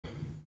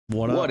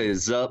What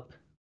is up?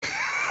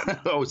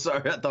 Oh,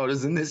 sorry. I thought it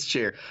was in this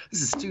chair.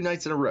 This is 2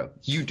 nights in a row.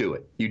 You do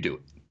it. You do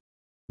it.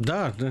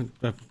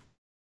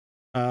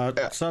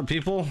 What's up,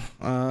 people?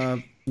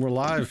 We're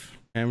live.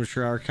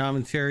 Amateur Hour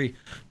Commentary,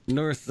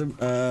 North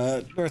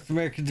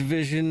American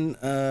Division,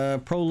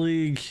 Pro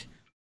League,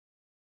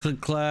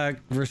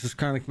 Clack versus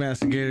Chronic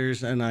Master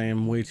Gators, and I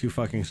am way too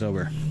fucking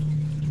sober.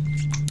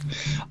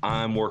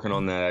 I'm working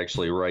on that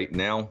actually right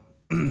now.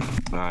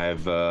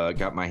 I've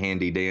got my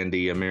handy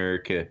dandy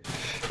Amateur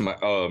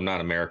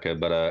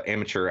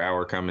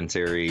Hour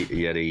Commentary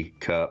Yeti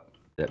cup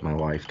that my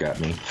wife got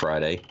me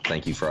Friday.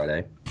 Thank you,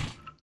 Friday.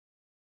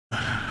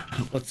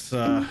 Let's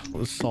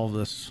solve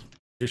this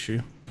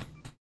issue.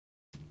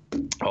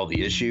 Oh,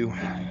 the issue?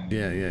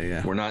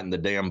 Yeah. We're not in the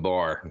damn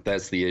bar.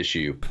 That's the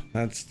issue.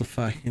 That's the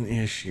fucking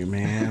issue,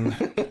 man.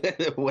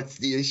 What's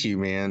the issue,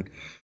 man?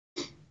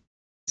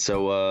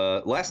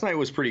 So, last night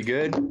was pretty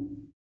good.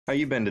 How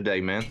you been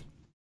today, man?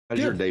 How's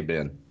your day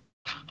been?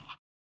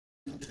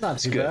 Not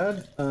too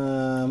bad.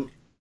 I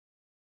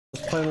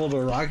was playing a little bit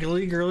of Rocket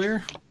League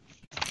earlier.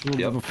 A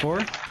little bit before.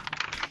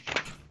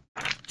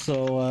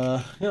 So,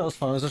 yeah, it was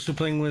fun. I was actually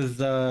playing with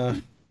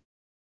Momo's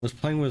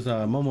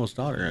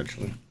daughter,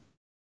 actually.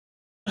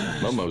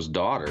 Momo's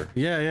daughter?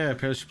 Yeah,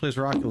 she plays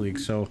Rocket League,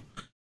 so...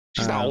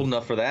 She's not old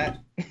enough for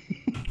that.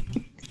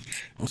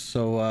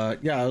 So,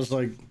 yeah, I was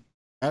like,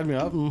 add me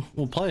up and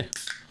we'll play.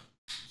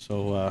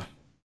 So,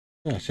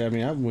 yeah, she had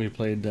me up and we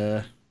played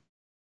a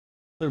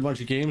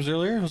bunch of games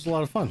earlier. It was a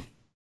lot of fun.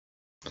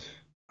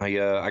 I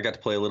got to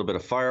play a little bit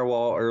of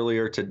Firewall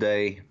earlier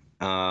today.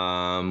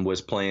 Was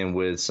playing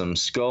with some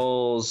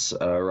Skulls,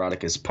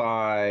 Eroticus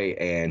Pie,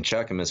 and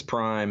Chuckamus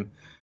Prime.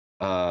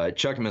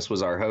 Chuckamus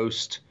was our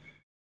host,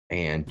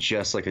 and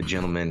just like a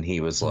gentleman, he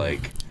was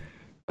like,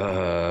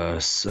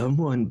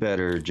 someone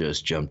better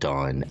just jumped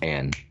on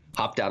and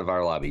hopped out of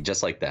our lobby,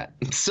 just like that.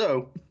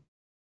 So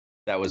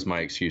that was my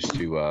excuse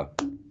to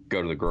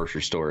go to the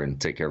grocery store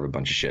and take care of a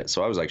bunch of shit.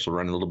 So I was actually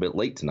running a little bit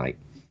late tonight.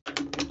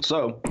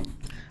 So,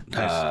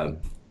 nice.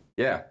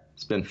 Yeah,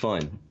 it's been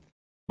fun.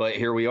 But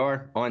here we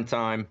are on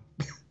time,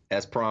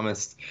 as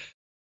promised.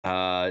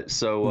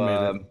 It's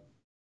going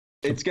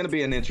to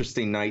be an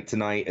interesting night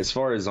tonight as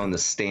far as on the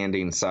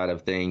standing side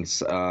of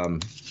things.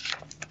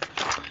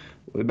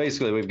 We've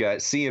got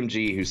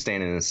CMG who's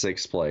standing in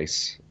 6th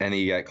place, and then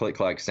you got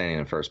Clack standing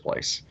in 1st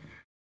place.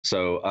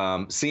 So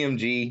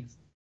CMG,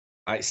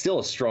 still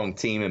a strong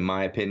team in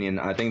my opinion.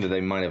 I think that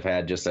they might have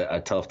had just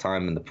a tough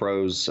time in the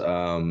pros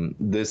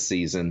this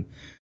season.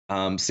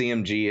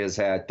 CMG has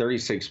had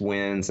 36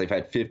 wins. They've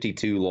had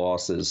 52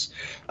 losses,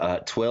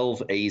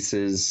 12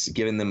 aces,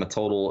 giving them a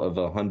total of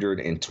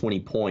 120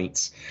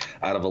 points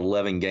out of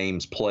 11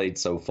 games played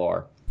so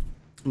far.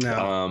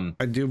 Now,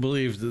 I do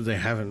believe that they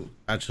haven't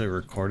actually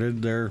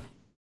recorded their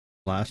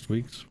last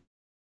week's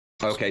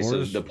Okay,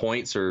 scores. So the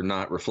points are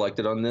not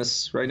reflected on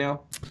this right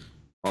now?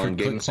 On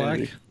Game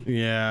Clack?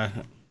 Yeah.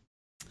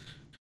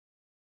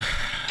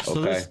 So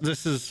okay.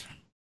 This is...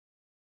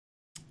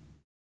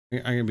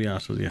 I'm going to be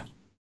honest with you.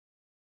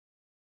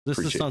 This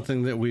is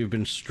something that we've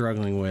been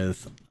struggling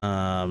with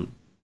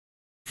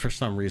for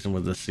some reason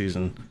with this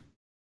season.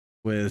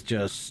 With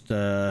just,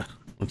 I'm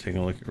taking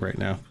a look at it right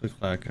now.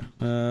 Clack.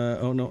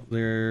 Oh no,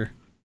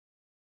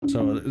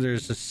 so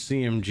there's a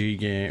CMG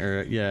game,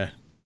 or yeah.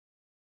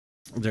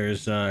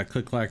 There's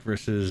Clack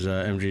versus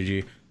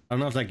MGG. I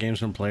don't know if that game's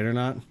been played or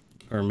not,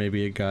 or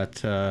maybe it got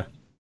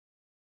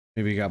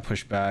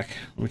pushed back.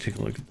 Let me take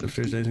a look at if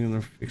there's anything in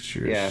the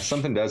fixtures. Yeah,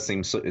 something does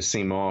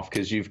seem off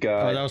because you've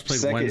got that was played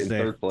 2nd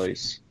Wednesday. and 3rd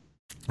place.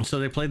 So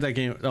they played that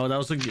game. Oh, that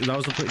was the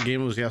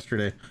game. It was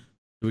yesterday.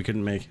 We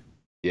couldn't make.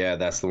 Yeah,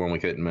 that's the one we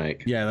couldn't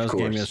make. Yeah, that was the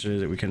game yesterday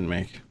that we couldn't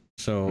make.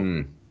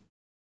 So,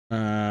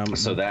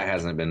 so that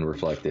hasn't been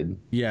reflected.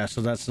 Yeah, so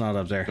that's not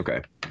up there.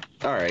 Okay.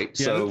 All right.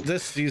 Yeah, so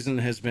this season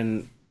has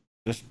been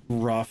just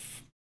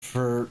rough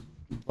for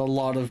a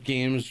lot of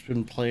games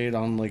been played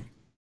on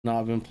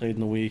not been played in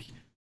the week.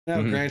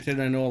 Now,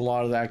 granted, I know a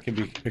lot of that could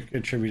be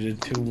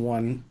attributed to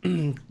one,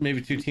 maybe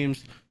 2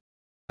 teams.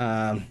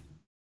 But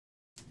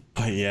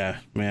yeah,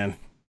 man,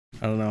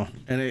 I don't know.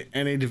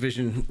 NA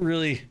division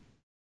really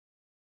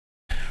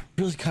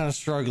kind of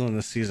struggling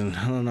this season.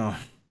 I don't know.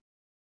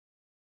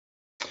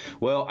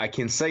 Well, I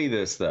can say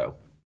this though,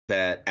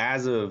 that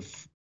as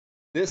of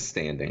this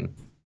standing,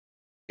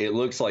 it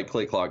looks like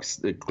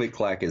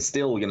Clack is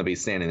still going to be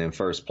standing in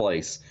 1st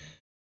place.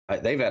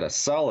 They've had a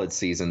solid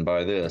season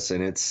by this,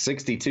 and it's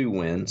 62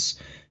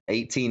 wins,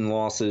 18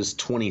 losses,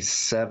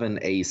 27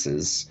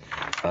 aces,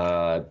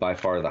 by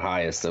far the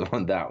highest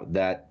on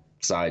that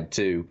side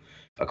too.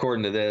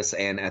 According to this,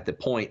 and at the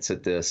points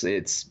at this,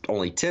 it's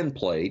only 10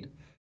 played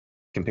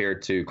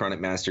compared to Chronic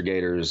Master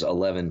Gators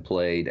 11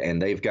 played,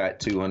 and they've got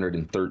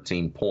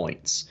 213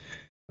 points.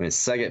 I mean,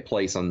 2nd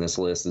place on this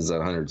list is at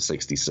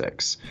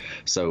 166.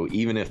 So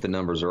even if the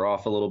numbers are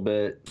off a little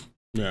bit,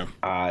 yeah,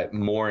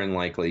 more than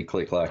likely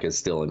Clack is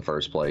still in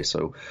 1st place.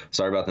 So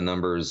sorry about the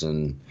numbers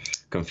and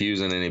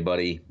confusing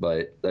anybody,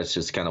 but that's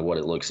just kind of what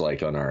it looks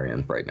like on our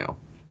end right now.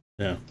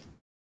 Yeah.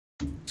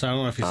 So I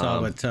don't know if you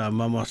saw, but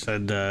Momo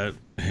said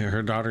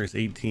her daughter is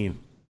 18.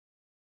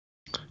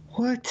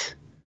 What?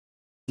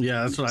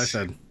 Yeah, that's what I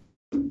said.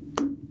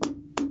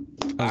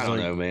 I don't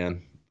know,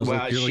 man. Well,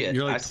 like,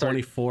 you're like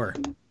 24.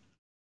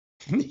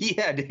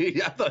 Yeah,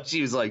 dude. I thought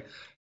she was like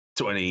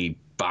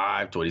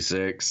 25,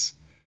 26.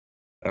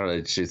 I don't know.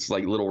 It's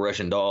like little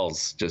Russian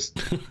dolls, just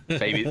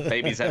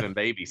babies having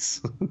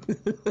babies.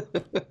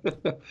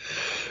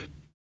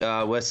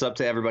 What's up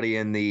to everybody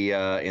in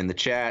the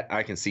chat?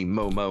 I can see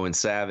Momo and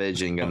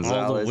Savage and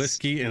Gonzalez. All the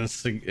whiskey and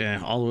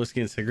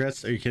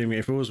cigarettes. Are you kidding me?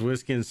 If it was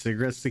whiskey and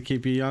cigarettes to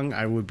keep you young,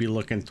 I would be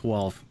looking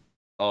 12.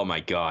 Oh my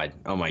god!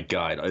 Oh my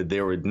god!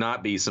 There would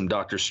not be some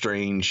Doctor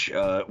Strange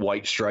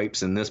white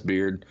stripes in this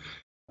beard.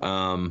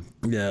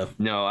 Yeah.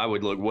 No, I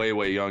would look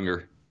way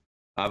younger.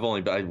 I've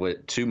only been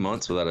 2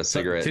 months without a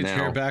cigarette now.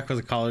 Your back with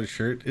a collared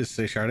shirt is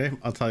Seychelles.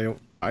 I'll tell you.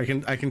 I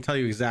can tell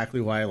you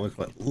exactly why I look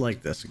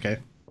like this. Okay.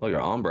 Look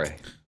at hombre.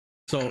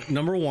 So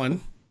number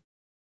one,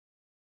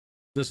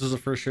 this is the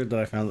first shirt that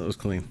I found that was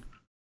clean.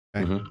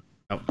 Okay? Mm-hmm.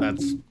 Oh,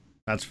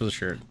 that's for the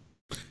shirt.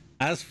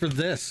 As for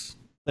this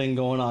thing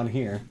going on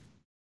here,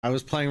 I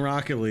was playing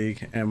Rocket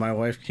League and my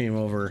wife came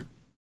over.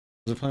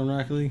 Was I playing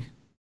Rocket League?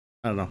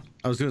 I don't know.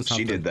 I was doing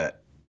something. She did that.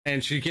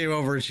 And she came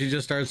over and she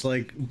just starts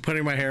like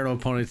putting my hair in a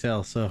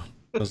ponytail. So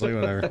I was like,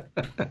 whatever.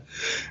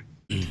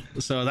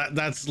 So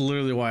that's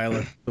literally why I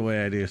look the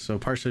way I do. So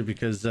partially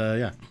because,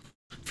 yeah.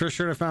 First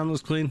shirt I found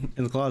was clean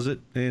in the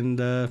closet, and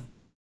my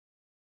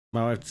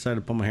wife decided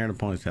to put my hair in a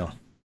ponytail.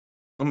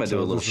 I'm gonna do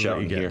a little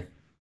shout here.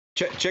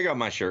 Check out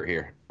my shirt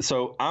here.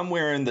 So I'm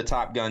wearing the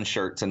Top Gun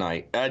shirt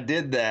tonight. I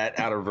did that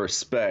out of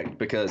respect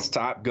because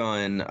Top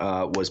Gun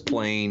was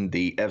playing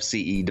the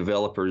FCE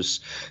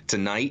developers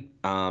tonight.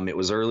 It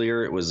was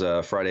earlier. It was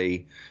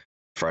Friday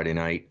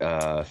night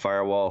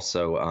Firewall.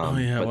 So oh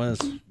yeah, it was.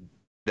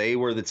 They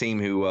were the team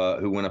who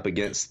went up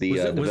against the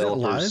developers. Was it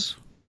live?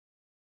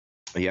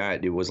 Yeah,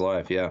 it was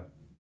live. Yeah,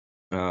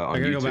 on I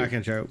gotta YouTube. go back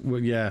and check. Well,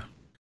 yeah.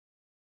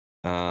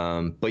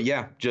 But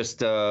yeah,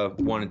 just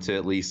wanted to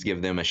at least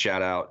give them a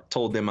shout out.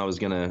 Told them I was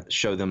gonna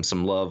show them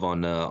some love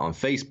on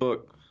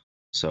Facebook.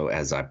 So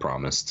as I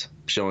promised,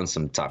 showing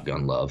some Top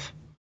Gun love.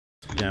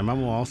 Yeah,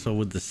 Momo also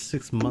with the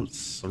 6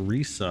 months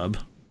resub.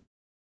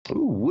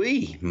 Ooh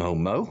wee,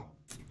 Momo.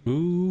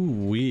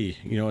 Ooh wee.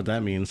 You know what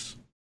that means?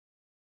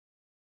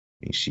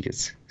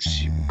 She's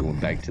going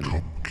back to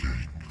the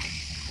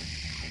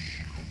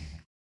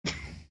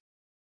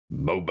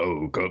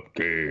Bobo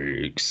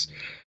Cupcakes.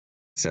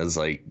 Sounds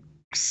like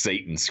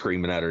Satan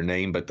screaming out her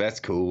name, but that's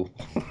cool.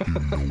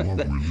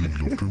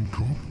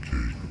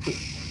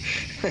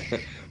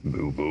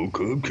 Bobo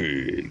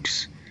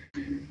Cupcakes.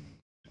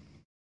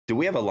 Do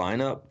we have a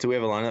lineup? Do we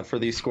have a lineup for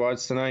these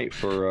squads tonight?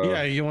 For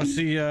yeah, you want to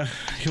see the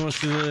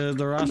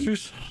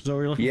rosters? Is that what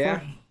you're looking for?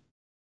 Yeah.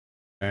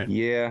 All right.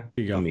 Yeah.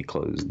 Here you go. Let me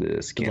close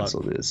this.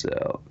 Cancel this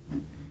out.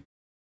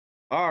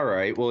 All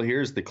right, well,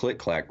 here's the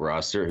Clack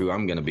roster, who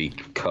I'm going to be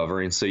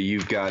covering. So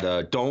you've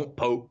got Don't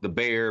Poke the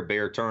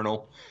Bear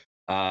Turnal.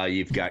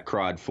 You've got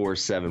Crod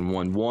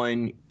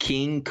 4711,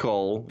 King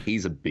Cole,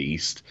 he's a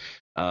beast.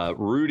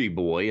 Rudy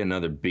Boy,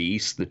 another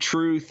beast. The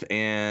Truth,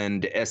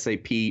 and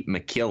SAP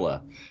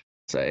Makilla.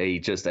 So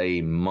just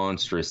a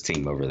monstrous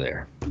team over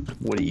there.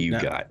 What do you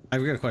got?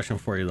 I've got a question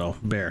for you though,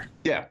 Bear.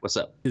 Yeah, what's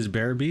up? Is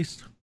Bear a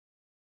beast?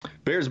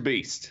 Bear's a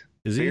beast.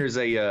 Is he? Bear's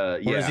a or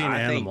is he an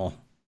animal?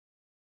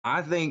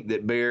 I think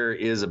that Bear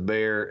is a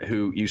bear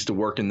who used to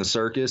work in the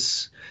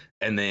circus,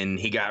 and then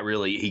he got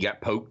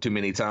poked too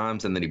many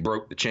times, and then he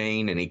broke the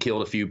chain, and he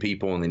killed a few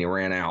people, and then he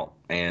ran out,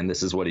 and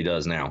this is what he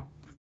does now.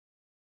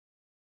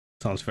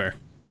 Sounds fair.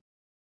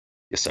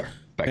 Yes, sir.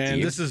 Back to you.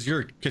 And this is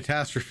your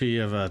catastrophe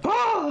of a...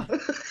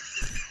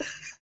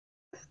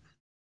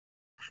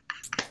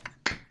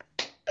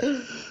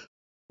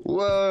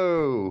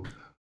 Whoa.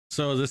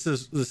 So this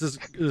is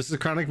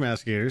Chronic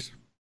Mass Gators.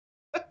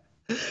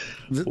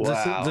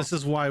 Wow. This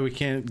is why we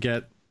can't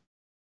get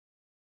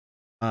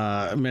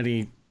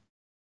many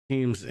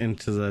teams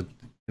into the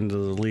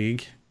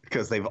league,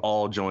 because they've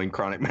all joined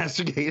Chronic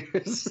Master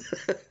Gators.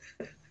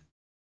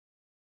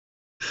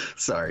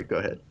 Sorry, go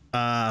ahead.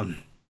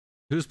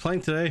 Who's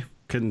playing today?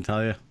 Couldn't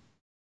tell you.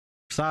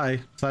 Psy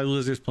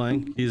Lizard's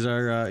playing. He's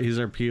our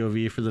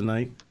POV for the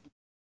night.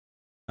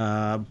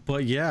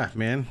 But yeah,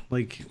 man,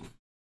 like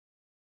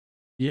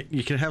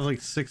you could have like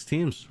 6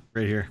 teams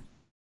right here.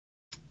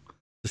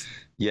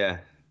 Yeah.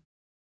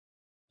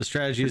 The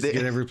strategy is to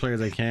get every player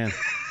they can.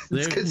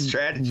 It's good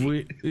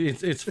strategy.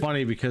 It's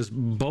funny because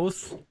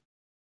both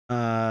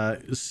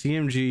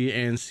CMG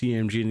and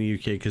CMG in the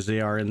UK, because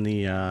they are in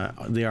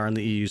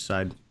the EU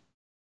side.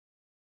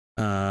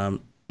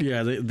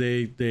 Yeah,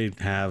 they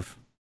have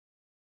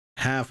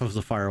half of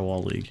the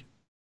Firewall league,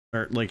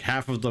 or like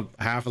half of the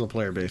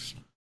player base.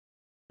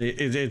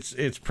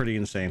 It's pretty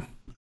insane.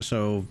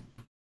 So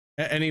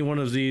any one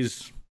of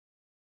these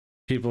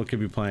people could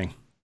be playing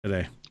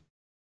today.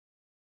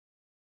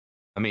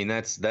 I mean,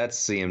 that's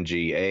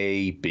CMG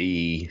A,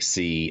 B,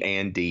 C,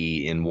 and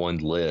D in one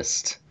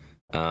list.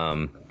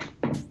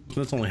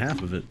 That's only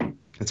half of it.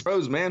 It's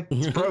pros, man.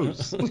 It's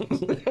pros.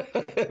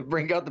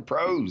 Bring out the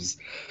pros.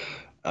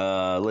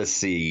 Let's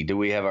see. Do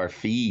we have our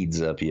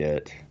feeds up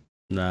yet?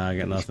 Nah, I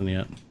got nothing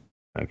yet.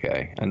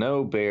 Okay. I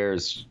know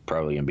Bear's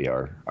probably going to be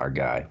our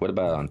guy. What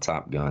about on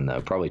Top Gun,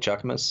 though? Probably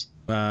Chuckamus?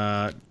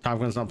 Top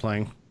Gun's not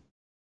playing.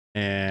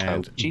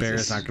 And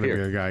Bear's not going to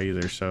be our guy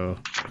either, so...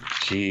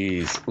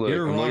 Jeez. Look,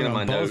 you're I'm wrong looking at on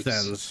my both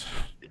notes. ends.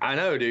 I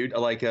know, dude.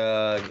 Like,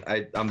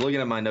 I'm looking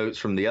at my notes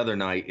from the other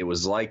night. It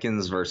was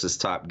Lycans versus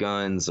Top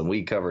Guns, and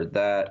we covered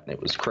that. It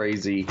was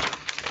crazy.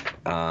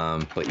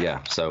 But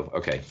yeah, so,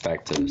 okay,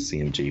 back to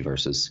CMG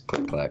versus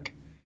Clack.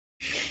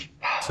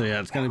 So yeah,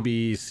 it's going to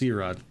be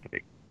C-Rod.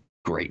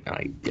 Great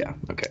night. Yeah,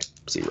 okay.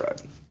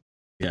 C-Rod.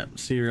 Yeah,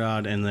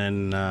 C-Rod, and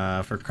then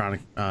for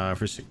Chronic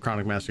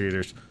Master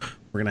Gators,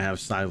 we're going to have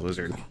Side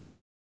Lizard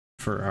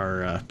for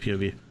our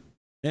POV.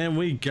 And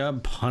we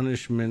got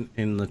Punishment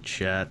in the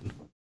chat.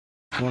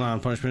 Going on,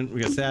 Punishment.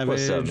 We got Savage.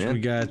 What's up, man? We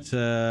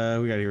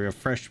got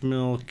Fresh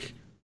Milk.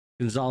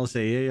 Gonzalez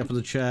AA up in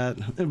the chat.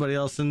 Anybody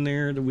else in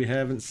there that we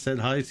haven't said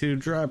hi to?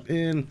 Drop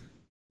in.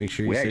 Make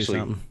sure you say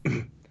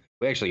something.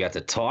 We actually got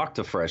to talk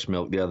to Fresh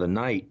Milk the other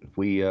night.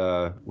 We did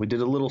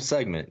a little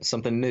segment,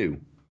 something new.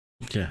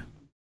 Yeah.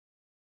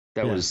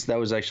 That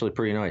was actually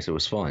pretty nice. It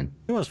was fun.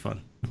 It was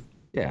fun.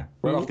 Yeah,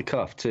 right off the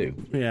cuff too.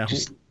 Yeah,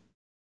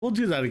 we'll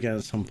do that again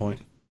at some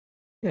point.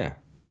 Yeah.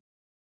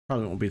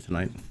 Probably won't be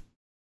tonight.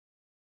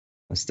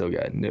 I still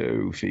got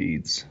no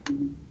feeds.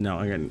 No,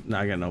 I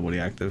got nobody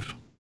active.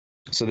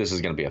 So this is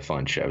going to be a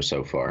fun show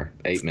so far.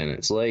 8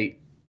 minutes late,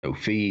 no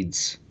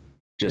feeds,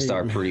 just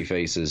our pretty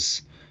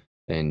faces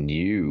and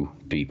you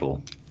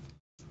people.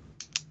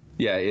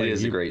 Yeah, it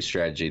is a great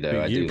strategy though.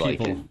 I do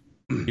like it.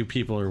 You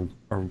people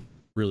are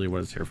really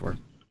what it's here for.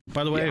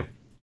 By the way,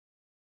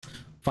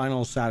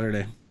 final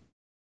Saturday.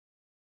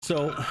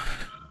 So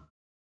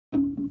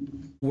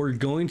we're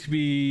going to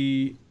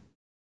be...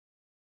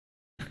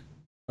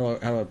 How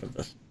do I put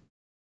this?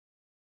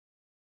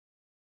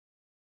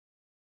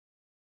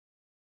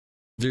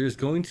 There's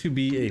going to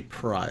be a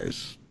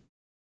prize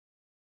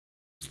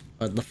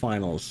at the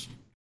finals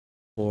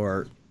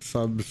for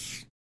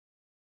subs,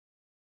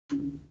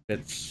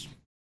 bits,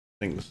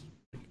 things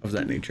of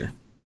that nature.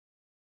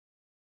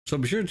 So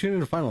be sure to tune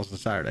in to finals on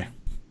Saturday.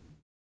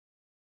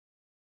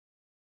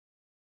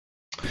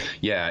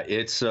 Yeah,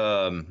 it's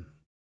going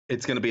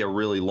to be a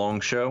really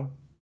long show.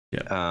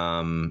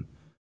 Yeah.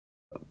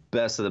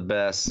 Best of the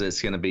best.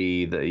 It's going to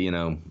be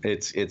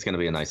it's going to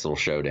be a nice little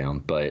showdown,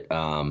 but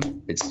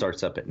it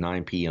starts up at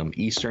 9 p.m.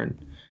 Eastern.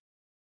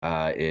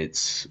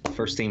 It's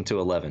first team to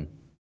 11.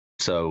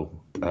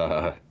 So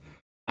I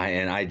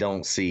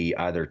don't see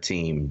either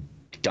team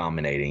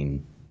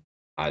dominating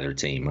either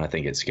team. I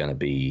think it's going to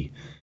be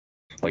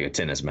like a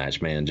tennis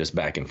match, man, just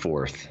back and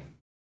forth.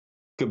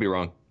 Could be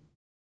wrong.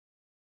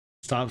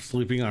 Stop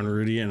sleeping on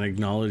Rudy and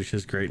acknowledge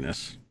his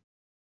greatness.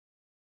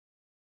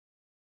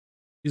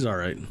 He's all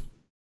right.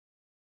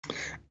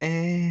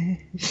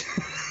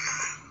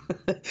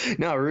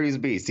 No, Rudy's a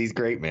beast. He's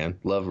great, man.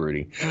 Love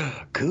Rudy.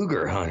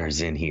 Cougar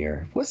Hunter's in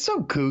here. What's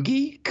up,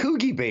 Coogie?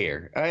 Coogie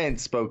Bear. I hadn't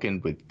spoken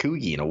with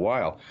Coogie in a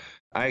while.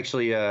 I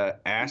actually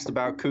asked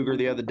about Cougar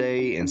the other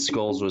day, and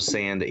Skulls was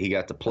saying that he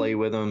got to play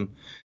with him,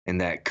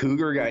 and that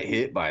Cougar got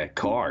hit by a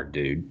car,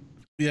 dude.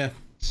 Yeah.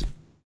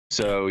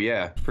 So,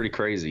 yeah, pretty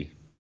crazy.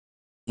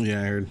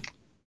 Yeah, I heard.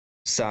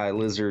 Psy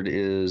Lizard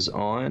is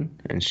on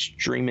and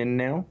streaming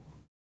now.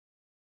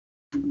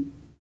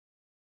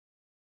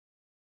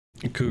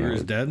 Cougar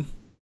is dead?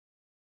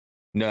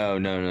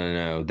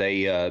 No.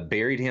 They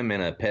buried him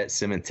in a pet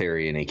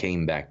cemetery and he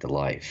came back to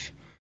life.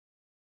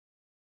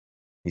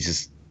 He's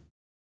just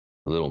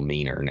a little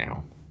meaner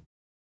now.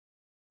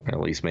 Or at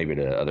least maybe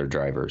to other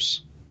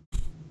drivers.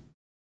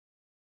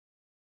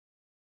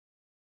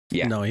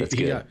 Yeah, no, he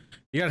good.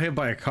 got hit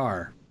by a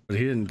car, but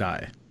he didn't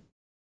die.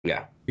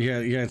 Yeah. He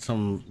had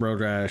some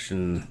road rash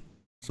and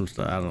some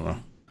stuff. I don't know.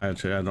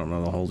 Actually, I don't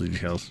know the whole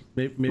details.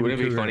 Maybe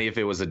Wouldn't it be funny if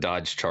it was a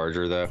Dodge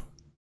Charger, though?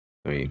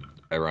 I mean,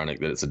 ironic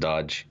that it's a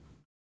Dodge.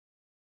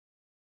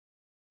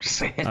 Just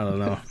saying. I don't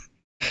know.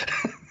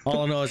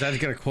 All I know is I had to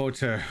get a quote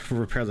to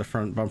repair the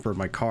front bumper of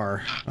my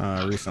car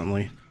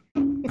recently.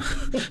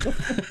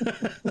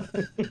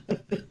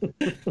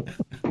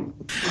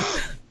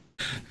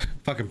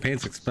 Fucking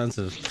paint's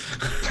expensive.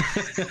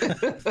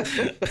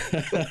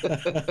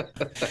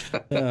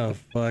 Oh,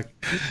 fuck.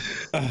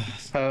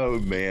 Oh,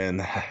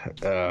 man.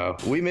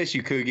 We miss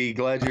you, Coogie.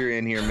 Glad you're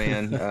in here,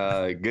 man.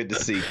 Good to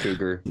see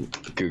Cougar.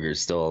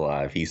 Cougar's still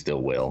alive. He's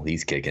still well.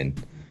 He's kicking.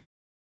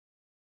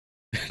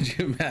 Could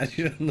you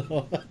imagine?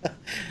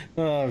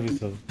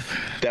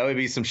 That would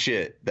be some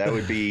shit. That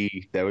would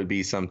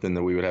be something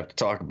that we would have to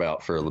talk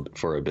about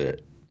for a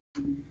bit.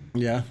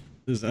 Yeah.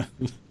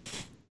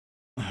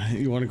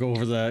 You want to go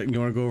over that? You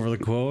want to go over the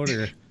quote,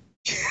 or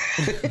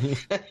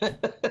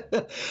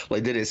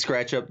like, did it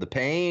scratch up the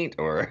paint,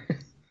 or?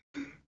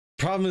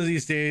 Problem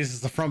these days is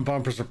the front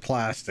bumpers are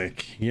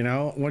plastic. You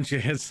know, once you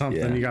hit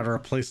something, you got to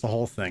replace the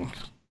whole thing.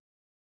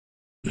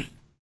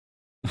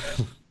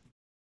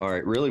 All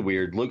right, really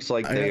weird. Looks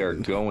like they are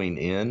going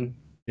in.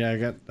 Yeah, I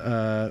got.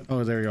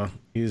 Oh, there you go.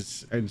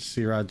 He's.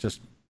 C-Rod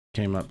just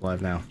came up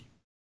live now.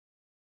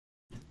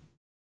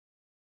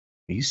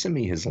 You send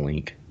me his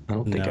link. I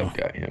don't think I've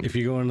got him. If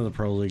you go into the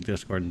Pro League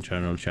Discord and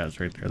general chat's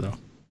right there, though.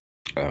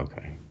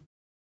 Okay.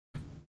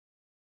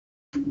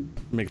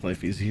 Make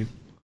life easy.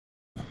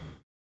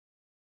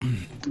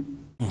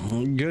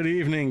 Good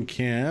evening,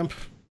 camp.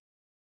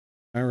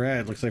 All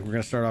right, looks like we're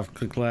gonna start off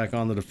Clack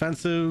on the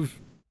defensive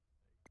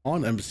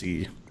on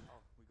MC.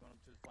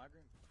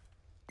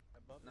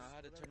 No, I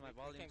had to turn my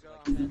volume to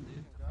like 10, dude.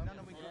 No,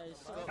 we go.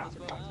 Let's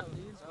go.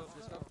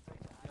 Let's go.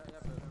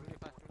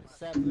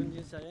 Set room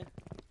just say.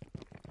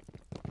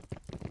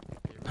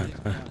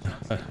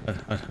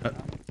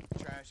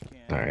 Trash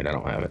can. All right, I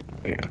don't have it.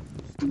 Yeah.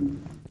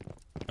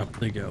 Up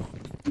they go.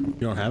 You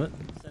don't have it?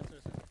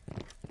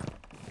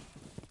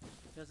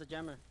 There's a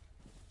jammer.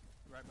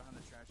 Right behind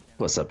the trash can.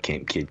 What's up,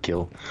 Camp Kid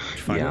Kill?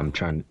 Yeah, I'm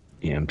trying.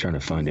 Yeah, I'm trying to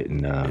find it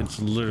in. It's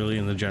literally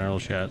in the general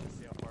chat.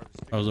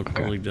 I was a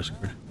Pro League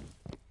Discord.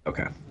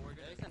 Okay.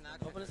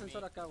 Open the sensor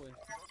acá, güey.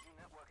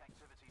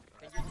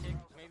 Can you kick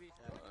maybe?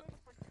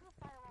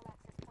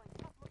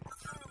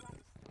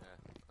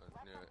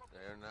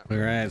 All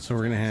right, so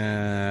we're gonna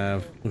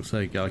have looks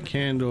like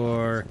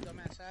Alcandor,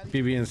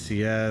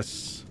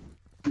 BBNCS,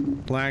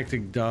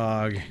 Galactic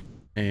Dog,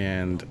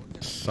 and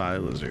Psy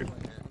Lizard.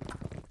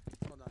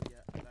 Hold on,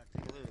 yeah.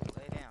 Blue,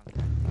 lay down.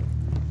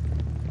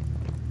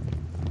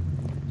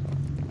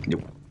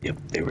 Yep.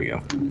 There we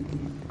go.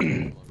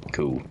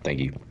 Cool. Thank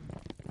you.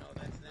 No,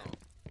 that's them.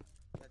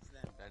 That's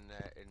them. And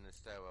they're in the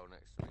stairwell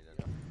next to me then.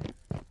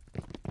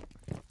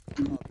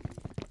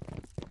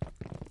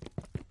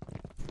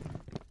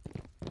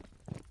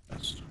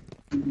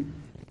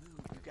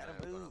 You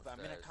gotta move. I'm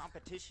in a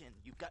competition.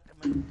 You got to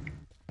move.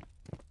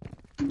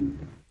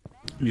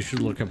 You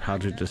should look up how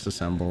to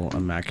disassemble a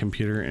Mac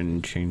computer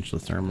and change the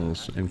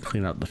thermals and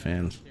clean out the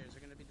fans.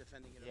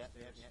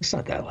 It's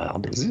not that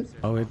loud, is it?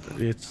 Oh,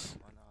 it's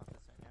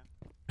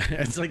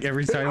it's like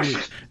every time we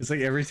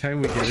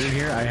get in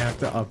here, I have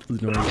to up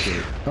the noise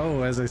gate.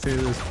 Oh, as I say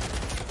this,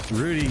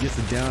 Rudy gets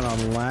it down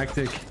on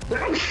Lactic.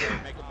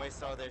 Make them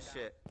waste all their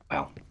shit.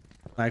 Wow.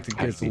 Lactic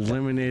gets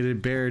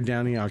eliminated. Bear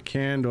downing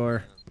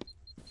Alcandor.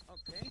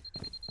 Okay.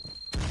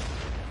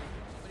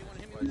 Somebody want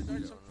to hit me with the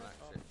darts?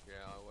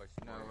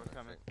 No, we're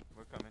coming.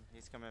 We're coming.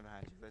 He's coming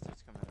behind you.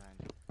 Lizard's coming behind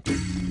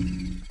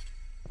you.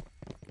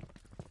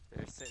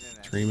 They're sitting in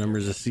that 3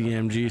 members of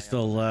CMG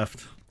still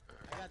left.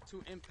 I got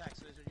 2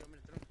 impacts, Lizard. You want me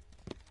to throw?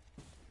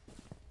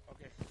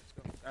 Okay, let's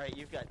go. Alright,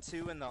 you've got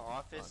 2 in the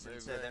office, and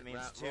so that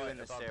means 2 in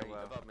the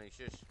stairwell. Above me,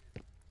 shush.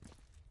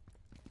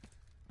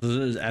 This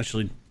is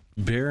actually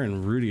Bear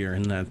and Rudy are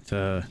in that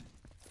the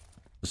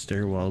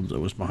stairwell that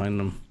was behind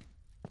them.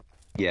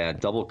 Yeah,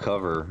 double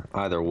cover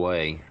either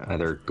way,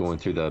 either going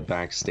through the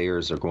back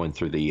stairs or going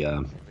through the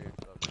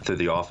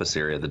office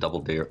area, the double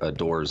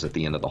doors at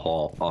the end of the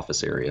hall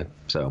office area.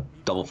 So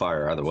double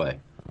fire either way.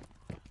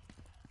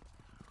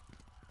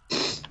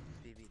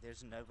 BB,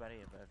 there's nobody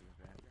above you,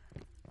 bro.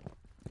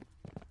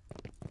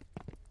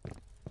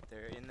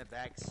 They're in the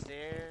back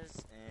stairs,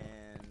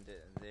 and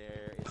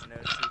there is no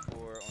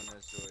C4 on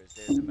those doors.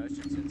 There's a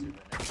motion sensor,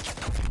 but no.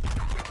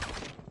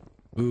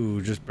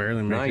 Ooh, just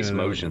barely making Nice it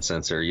motion out.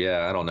 sensor.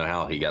 Yeah, I don't know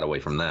how he got away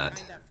from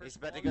that. He's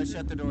about to go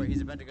shut the door.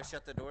 He's about to go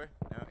shut the door.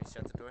 No, he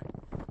shut the door.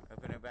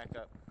 Open it back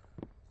up.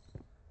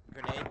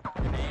 Grenade.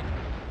 Grenade.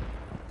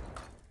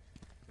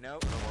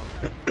 Nope.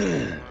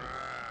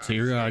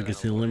 C-Rod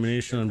gets the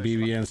elimination on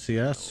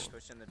BBNCS.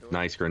 Pushing the door.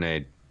 Nice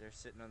grenade. They're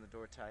sitting on the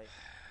door tight.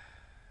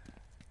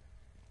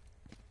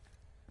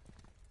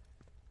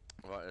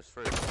 Right, there's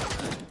 3.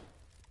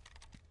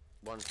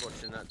 One's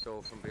watching that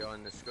door from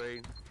behind the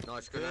screen.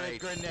 Nice grenade.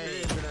 Good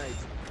grenade.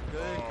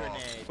 Good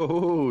grenade.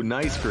 Oh,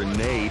 nice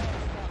grenade.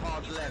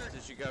 Hard left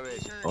as you go in.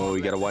 Oh,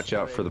 you got to watch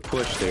out for the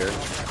push there.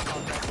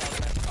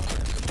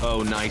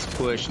 Oh, nice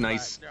push.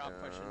 Nice. They're all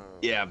pushing.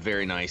 Yeah,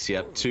 very nice.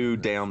 Yep, 2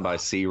 down by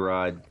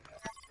C-Rod.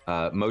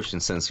 Motion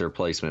sensor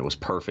placement was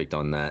perfect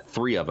on that.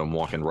 3 of them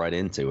walking right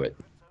into it.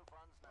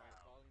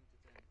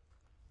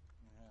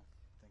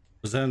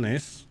 Was that an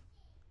ace?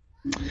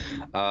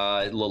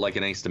 It looked like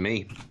an ace to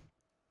me.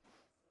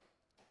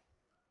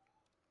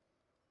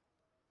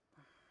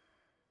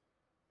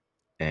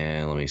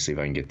 And let me see if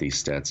I can get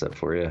these stats up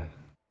for you.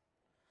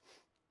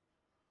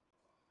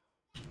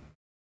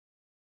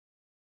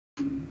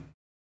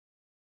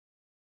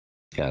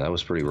 Yeah, that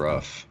was pretty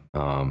rough.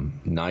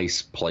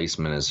 Nice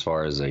placement as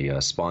far as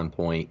a spawn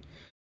point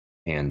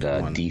and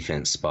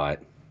defense spot.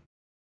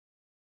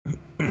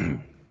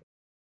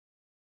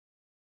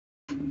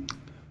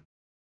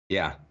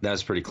 Yeah,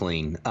 that's pretty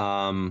clean.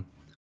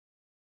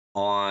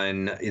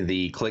 On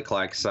the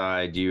Clack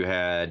side, you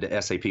had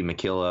SAP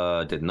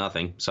Makilla did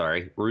nothing.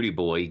 Sorry, Rudy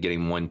Boy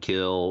getting 1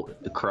 kill,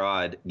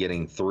 Crod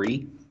getting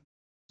 3.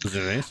 Is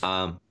it an ace?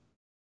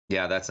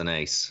 Yeah, that's an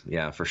ace.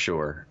 Yeah, for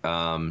sure.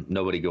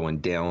 Nobody going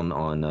down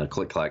on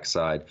Clack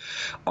side.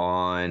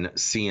 On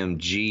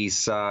CMG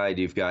side,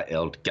 you've got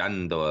El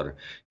Gandor.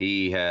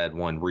 He had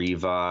 1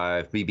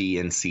 revive.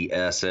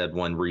 BBNCS had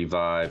 1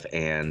 revive,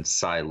 and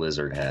Psy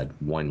Lizard had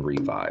 1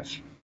 revive.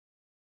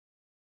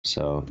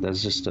 So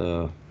that's just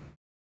a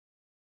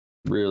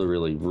really,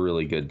 really,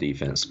 really good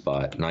defense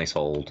spot. Nice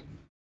hold.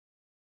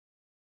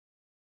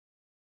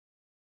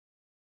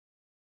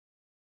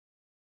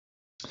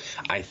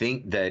 I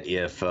think that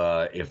if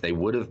they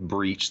would have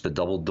breached the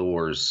double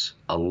doors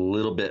a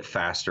little bit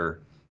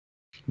faster,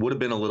 would have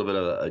been a little bit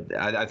of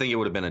I think it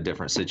would have been a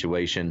different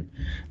situation.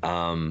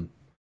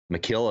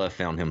 McKilla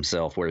found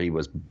himself where he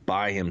was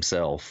by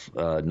himself,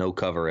 no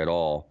cover at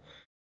all,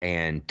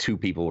 and two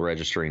people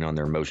registering on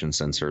their motion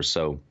sensors.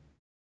 So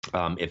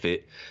if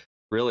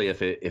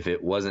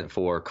it wasn't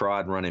for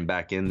Crod running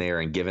back in there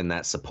and giving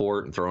that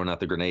support and throwing out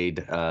the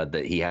grenade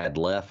that he had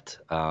left,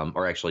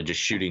 or actually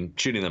just shooting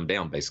them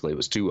down, basically, it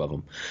was two of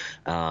them.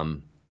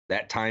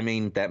 That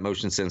timing, that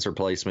motion sensor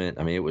placement,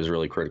 I mean, it was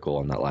really critical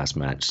on that last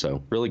match.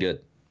 So really good.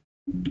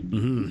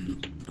 Mm-hmm.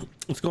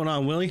 What's going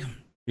on, Willie?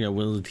 Yeah,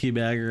 Willie the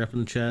Teabagger up in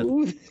the chat.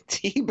 Ooh, the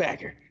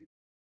Teabagger.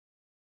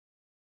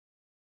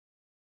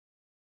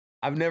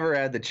 I've never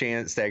had the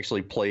chance to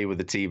actually play with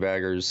the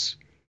Teabaggers,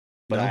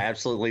 but I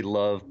absolutely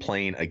love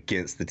playing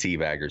against the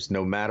Teabaggers.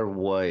 No matter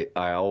what,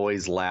 I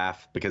always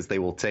laugh because they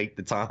will take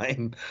the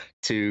time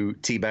to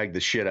teabag the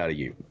shit out of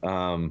you.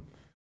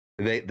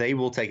 They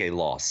will take a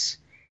loss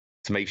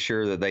to make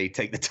sure that they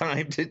take the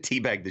time to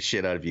teabag the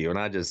shit out of you, and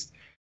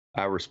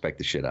I respect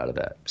the shit out of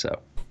that.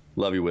 So,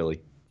 love you,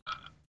 Willie.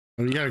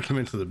 Well, you got to come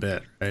into the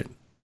bet, right?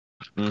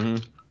 Mm-hmm.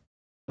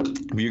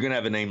 If you're gonna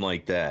have a name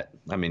like that,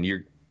 I mean,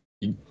 you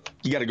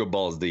got to go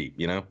balls deep,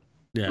 you know?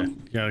 Yeah, you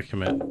got to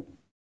commit.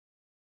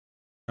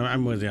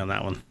 I'm with you on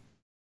that one.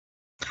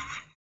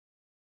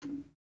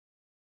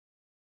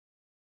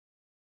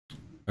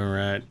 All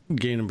right,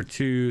 game number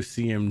 2,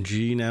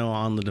 CMG now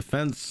on the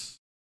defense,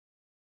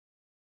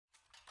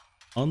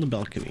 on the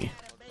balcony.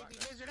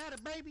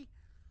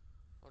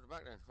 Hold her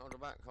back then. Hold her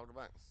back. Hold her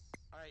back.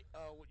 Alright,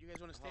 you guys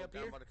want to stay up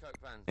Down here? by the coke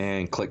pan.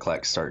 And Click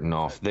Clack starting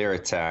off their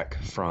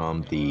attack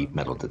from the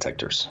metal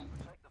detectors.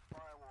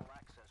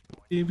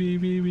 Beep,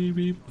 beep, beep, beep,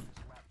 beep.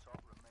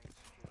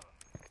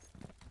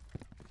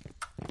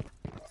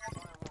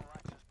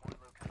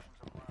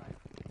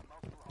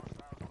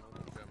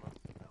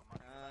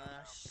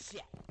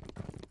 Shit.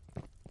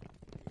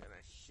 You're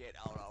gonna shit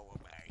all over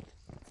me.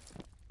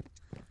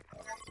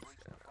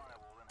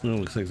 It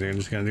looks like they're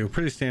just gonna do a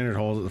pretty standard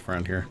hold at the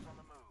front here.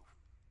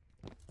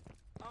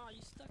 Oh,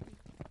 you stuck.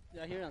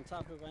 Yeah, here on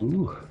top of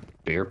Ooh,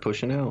 Bear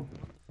pushing out.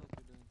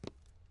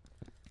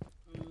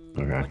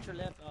 Okay. What's your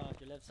left?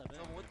 Your left side.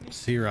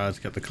 C-Rod's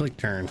got the click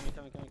turn.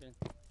 Coming.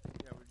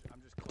 Yeah,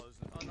 I'm just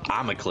closing.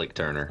 I'm a click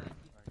turner.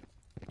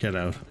 Get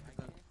out.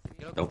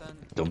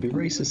 Don't be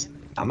racist.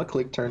 I'm a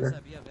click turner.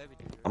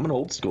 I'm an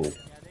old school.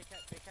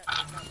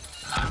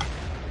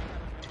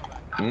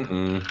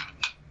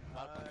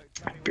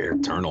 Bear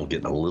Eternal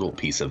getting a little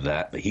piece of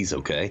that, but he's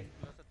okay.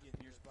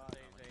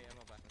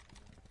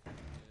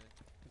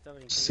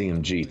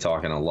 CMG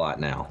talking a lot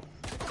now.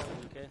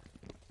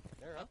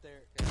 They're up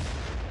there.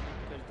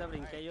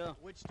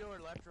 Which door?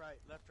 Left, right,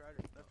 left, right,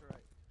 left, or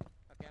right?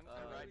 Okay, I'm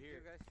right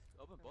here. Guys.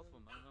 Open both of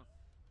them. I don't know.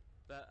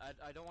 But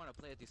I don't want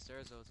to play at these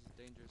stairs though. It's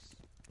dangerous.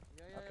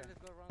 Yeah, Okay. let's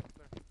go around.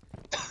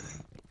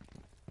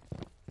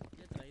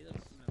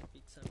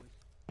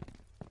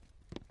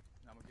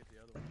 I'm gonna get the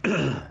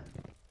other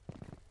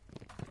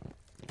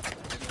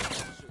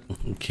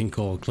one. King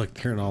Cole, click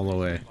turn all the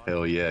way.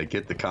 Hell yeah,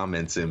 get the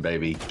comments in,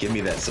 baby. Give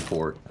me that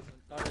support.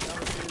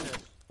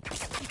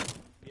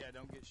 Yeah,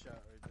 don't get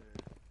shot right there.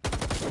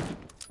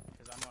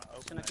 Because I'm gonna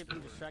open Gonna that keep him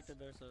door. distracted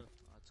there, so.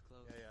 Oh, it's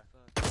close. Yeah.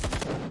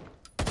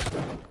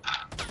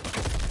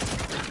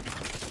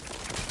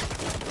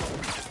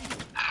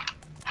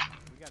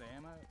 We got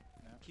ammo?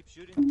 No. Keep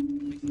shooting.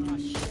 Oh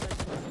shit,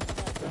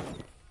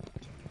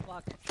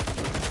 fuck.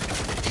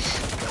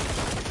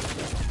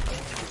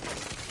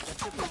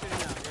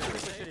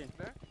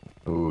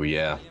 Ooh,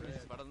 yeah.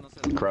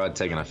 Crowd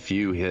taking a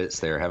few hits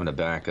there, having to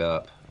back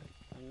up.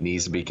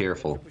 Needs to be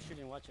careful.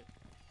 Watch it.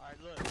 Alright,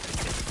 look.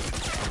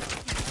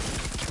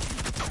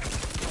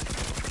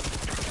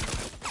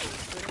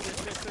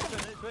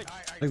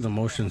 I think the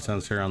motion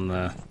sensor on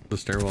the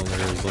stairwell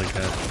there is like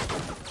a,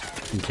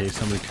 in case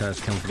somebody tries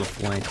to come for the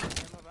flank.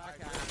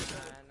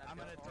 I'm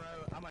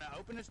gonna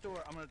open this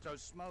door. I'm gonna throw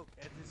smoke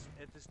at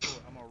this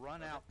door. I'm gonna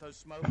run out, throw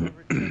smoke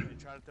over it, and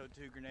try to throw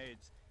 2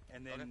 grenades,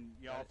 and then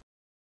y'all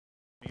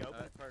me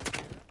open it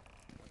first.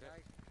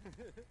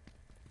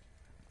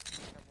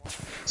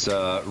 It's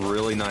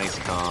really nice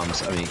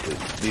comms. I mean,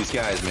 these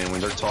guys, man,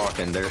 when they're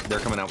talking, they're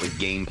coming out with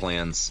game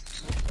plans.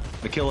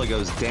 McKilla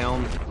goes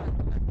down,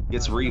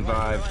 gets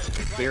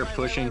revived. Bear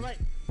pushing.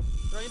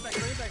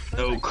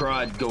 Oh,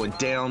 Crod going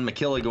down.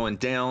 McKilla going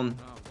down.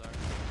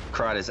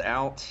 Crod is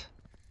out.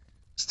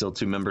 Still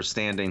 2 members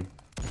standing.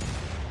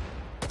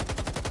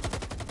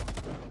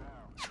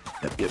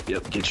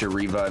 Yep. Get your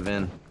revive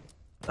in.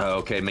 Oh,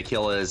 okay,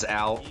 McKilla is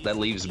out. That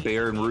leaves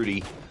Bear and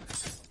Rudy.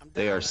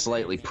 They are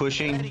slightly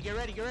pushing. Get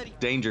ready.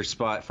 Danger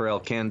spot for El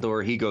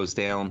Candor. He goes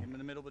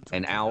down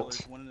and out.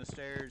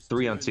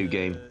 3-on-2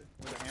 game. Where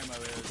the ammo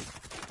is.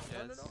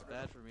 Yeah, it's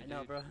bad for me.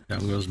 now, bro.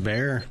 Down goes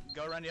Bear.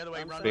 Go around the other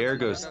way. Run. Bear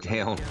goes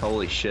down.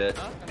 Holy shit.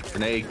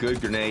 Grenade,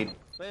 good grenade.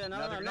 Wait,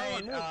 Another no,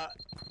 grenade. move. No.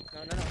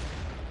 I'm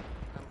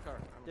car.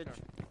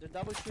 The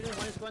double shooter,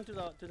 one is going to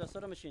the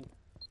soda machine.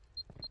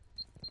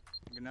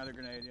 Another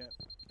grenade, yeah.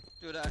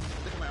 Dude, look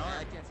at my arm.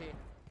 I can't see.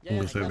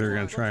 Yeah, so they're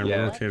gonna try and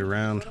rotate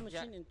around.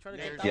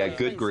 Yeah,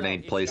 good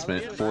grenade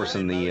placement,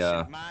 forcing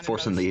the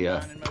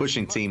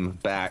pushing team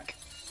back.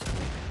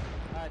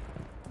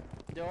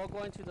 They're all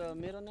going to the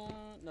middle now.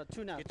 No,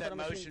 two now. Get that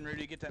motion,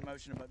 Rudy. Get that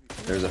motion above you.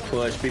 There's a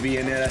push.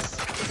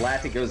 BBNS.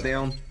 Lactic goes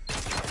down.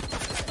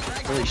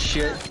 Holy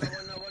shit.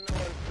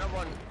 No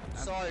one.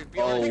 Sorry.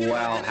 Oh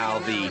wow, how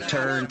the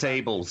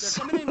turntables.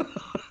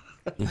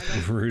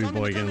 Rudy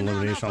boy getting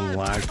elimination on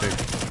Lactic.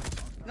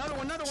 Another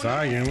one.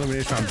 Sorry, getting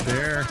elimination on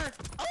Bear.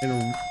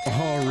 And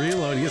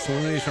reload, he gets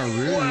elimination on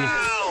Rudy.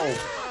 Wow.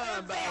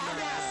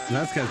 And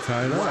that's got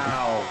tied up.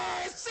 Wow.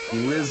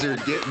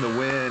 Lizard getting the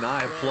win.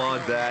 I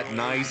applaud that.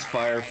 Nice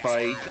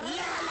firefight.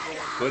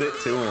 Put it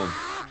to him.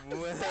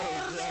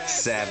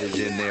 Savage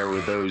in there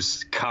with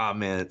those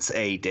comments.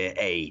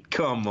 8-8.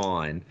 Come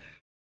on.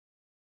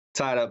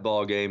 Tied up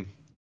ball game.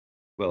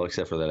 Well,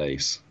 except for that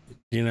ace.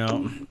 You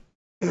know,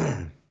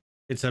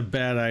 it's a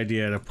bad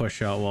idea to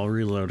push out while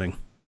reloading.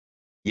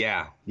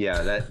 Yeah,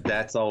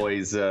 that's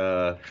always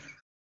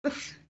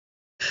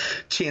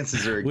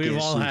chances are we've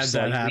against all you had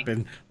slightly. that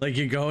happen. Like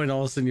you go and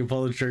all of a sudden you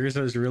pull the trigger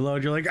so it's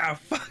reload, you're like, oh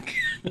fuck.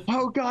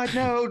 Oh god,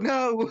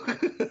 no.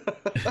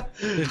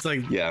 It's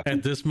like, yeah,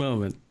 at this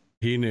moment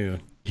he knew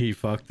he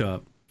fucked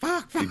up.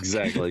 Fuck.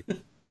 Exactly.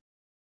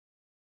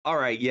 All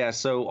right, yeah,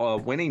 so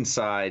winning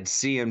side,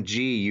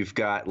 CMG, you've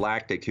got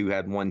Lactic, who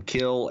had 1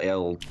 kill,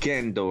 El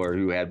Kendor,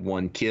 who had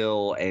 1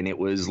 kill, and it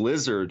was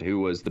Lizard,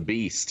 who was the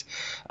beast.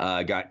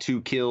 Got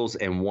 2 kills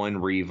and 1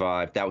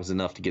 revive. That was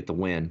enough to get the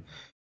win.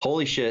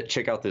 Holy shit,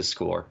 check out this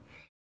score.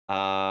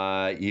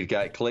 You've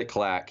got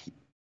Clack.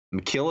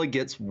 Makilla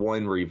gets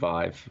 1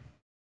 revive.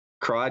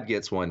 Crod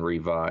gets 1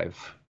 revive.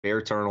 Bear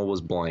Eternal was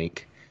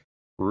blank.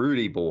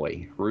 Rudy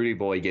Boy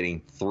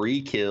getting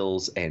 3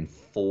 kills and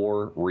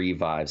 4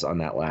 revives on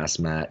that last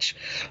match.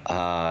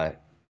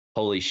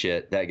 Holy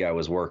shit, that guy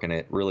was working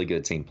it. Really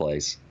good team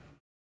plays.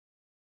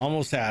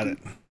 Almost had it.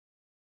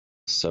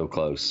 So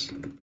close.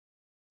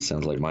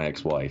 Sounds like my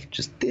ex-wife.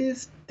 Just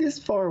this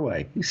far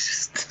away.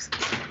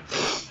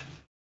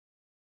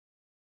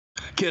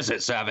 Kiss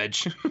it,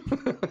 Savage.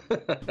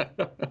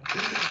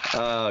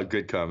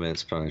 Good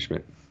comments,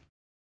 Punishment.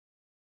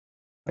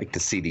 Like to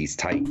see these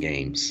tight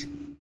games.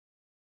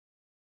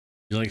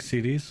 You like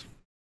CDs?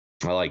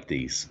 I like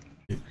these.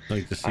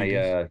 Like the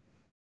CDs?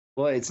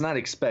 Well, it's not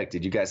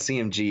expected. You got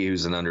CMG,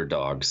 who's an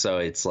underdog, so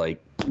it's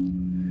like,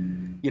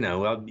 you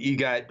know,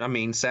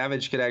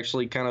 Savage could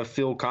actually kind of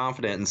feel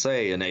confident and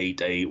say an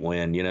 8-8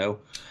 win, you know,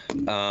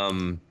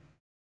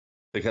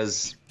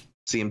 because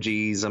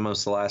CMG's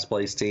almost the last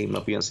place team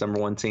up against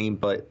 #1 team,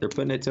 but they're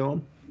putting it to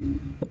them.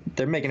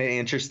 They're making it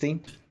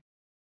interesting.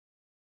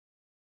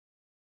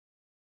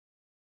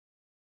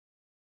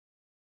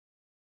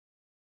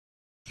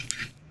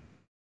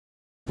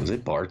 Was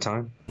it bar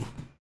time?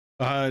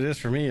 It is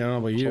for me. I don't know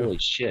about you. Holy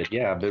shit!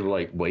 Yeah, I've been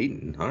like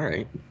waiting. All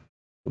right,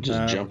 we'll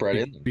just jump right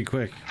in. Be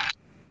quick.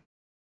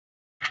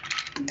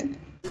 All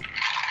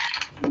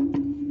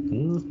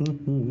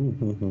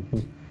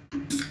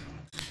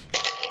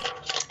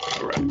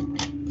right.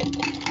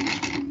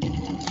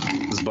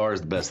 This bar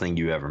is the best thing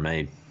you ever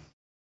made.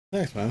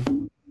 Thanks,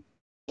 man.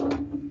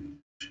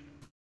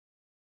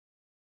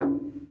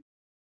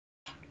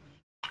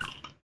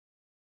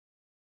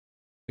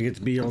 I get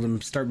to be able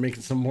to start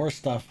making some more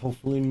stuff.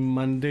 Hopefully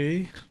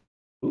Monday.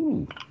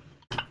 Ooh.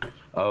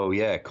 Oh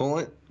yeah,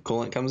 coolant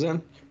comes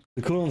in.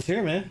 The coolant's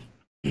here, man.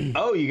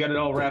 Oh, you got it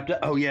all wrapped up.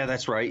 Oh yeah,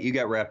 that's right. You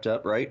got wrapped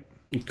up, right?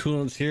 The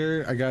coolant's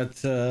here. I got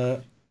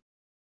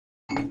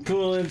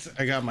coolant.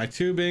 I got my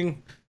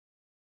tubing.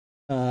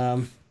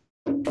 You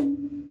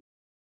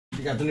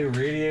got the new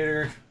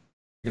radiator.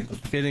 You got the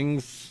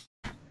fittings.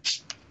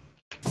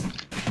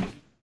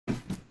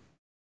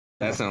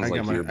 That sounds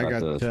like you're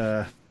about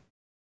to.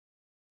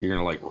 You're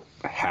gonna like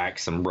hack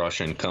some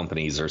Russian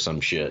companies or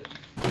some shit.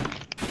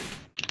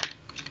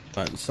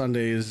 But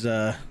Sunday is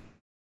the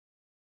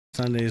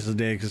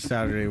day, because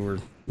Saturday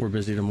we're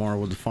busy tomorrow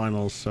with the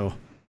finals. So,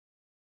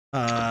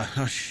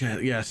 oh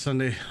shit, yeah,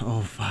 Sunday.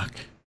 Oh fuck.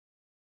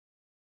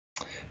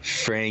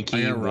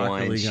 Frankie, I got Rocket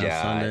one League shot.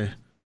 on Sunday.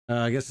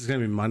 I guess it's gonna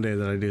be Monday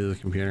that I do the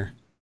computer.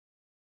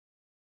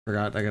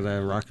 Forgot I got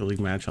a Rocket League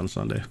match on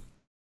Sunday.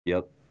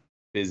 Yep,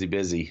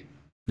 busy.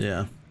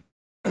 Yeah.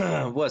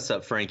 What's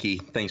up, Frankie?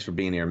 Thanks for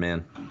being here,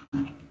 man.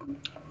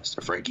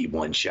 Mr. Frankie,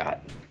 one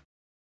shot.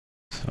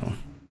 So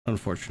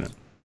unfortunate.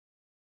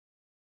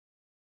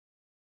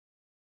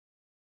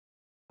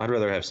 I'd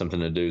rather have something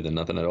to do than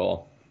nothing at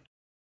all.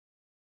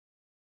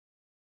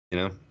 You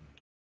know?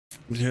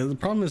 Yeah, the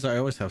problem is I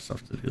always have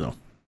stuff to do though.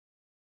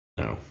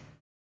 No.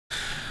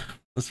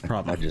 That's the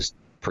problem. I just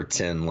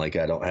pretend like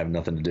I don't have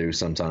nothing to do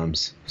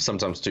sometimes.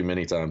 Sometimes too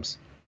many times.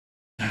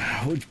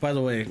 Which, by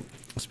the way,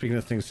 speaking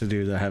of things to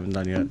do that I haven't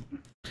done yet,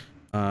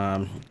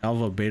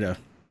 Alpha Beta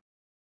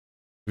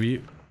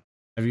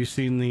Have you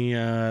seen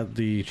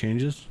the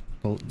changes?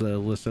 The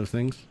list of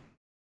things?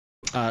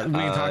 We can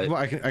talk about.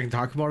 I can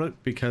talk about it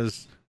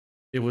because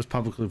it was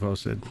publicly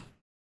posted.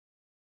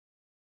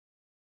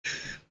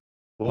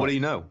 Well, what do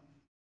you know?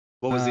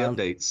 What was the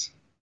updates?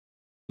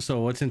 So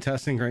what's in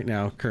testing right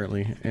now,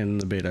 currently in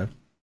the beta?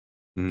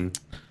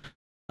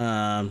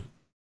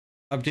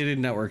 Updated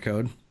network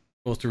code,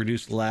 both to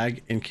reduce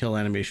lag and kill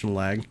animation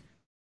lag.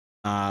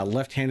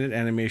 Left-handed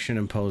animation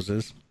and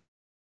poses.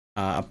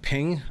 A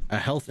ping, a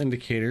health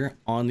indicator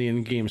on the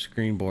in-game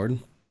screen board,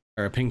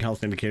 or a ping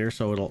health indicator,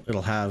 so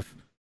it'll have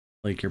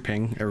like your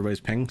ping, everybody's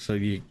ping, so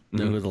you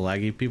know who the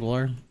laggy people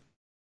are.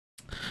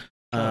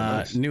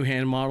 Nice. New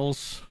hand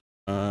models,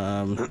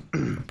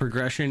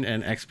 progression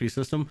and XP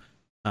system,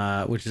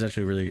 which is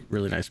actually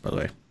really nice, by the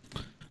way.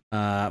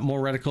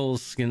 More reticles,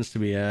 skins to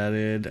be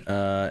added.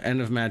 End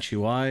of match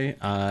UI,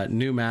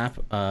 new map,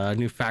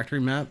 new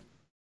factory map,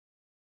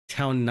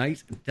 town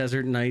night,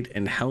 desert night,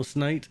 and house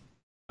night.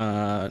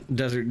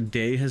 Desert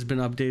day has been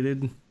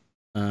updated.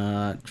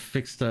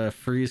 Fixed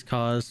freeze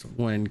caused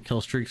when kill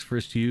streaks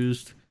first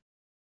used.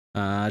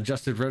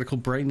 Adjusted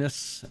reticle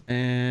brightness,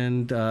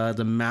 and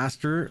the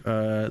master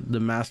of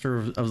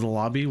the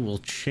lobby will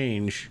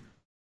change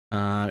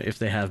if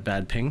they have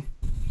bad ping.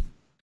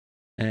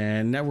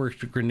 And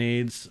networked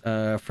grenades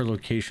for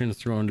locations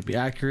thrown to be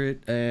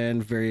accurate,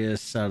 and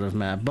various out of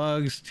map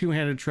bugs.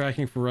 Two-handed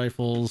tracking for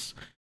rifles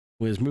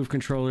with move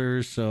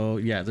controllers. So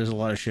yeah, there's a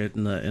lot of shit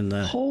in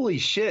the Holy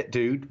shit,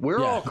 dude.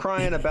 We're all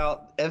crying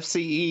about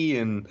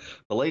FCE and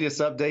the latest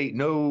update,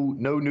 no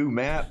new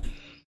map.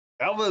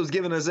 Alvo's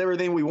giving us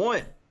everything we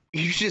want.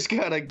 You just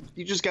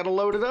gotta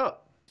load it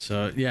up.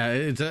 So yeah,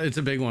 it's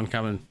a big one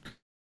coming.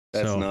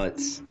 That's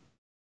nuts.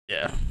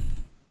 Yeah.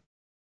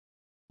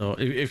 So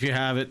if you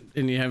have it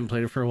and you haven't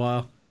played it for a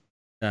while,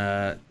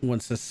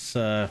 once this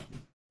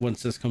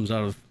comes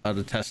out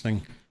of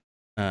testing,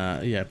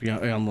 yeah, be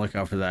on the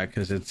lookout for that,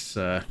 because it's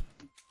gonna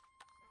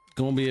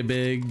be a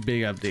big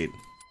update,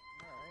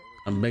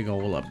 a big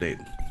old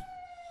update.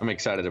 I'm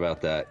excited about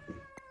that.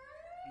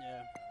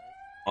 Yeah.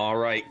 All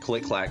right,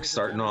 Click Clack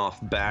starting off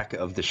back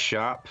of the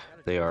shop.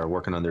 They are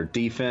working on their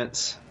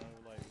defense.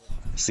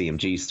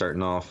 CMG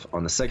starting off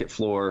on the second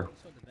floor,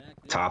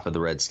 top of the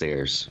red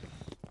stairs.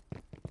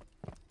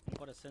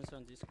 Put a sensor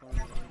on this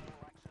corner.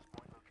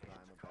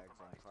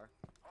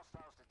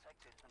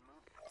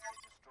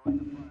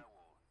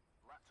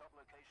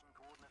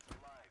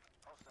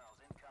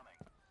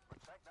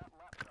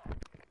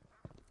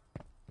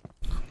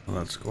 Well,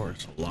 that score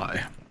is a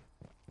lie.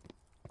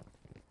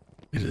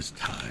 It is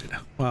tied.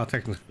 Well,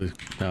 technically,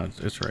 no,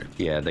 it's right.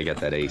 Yeah, they got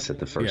that ace at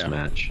the first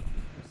match.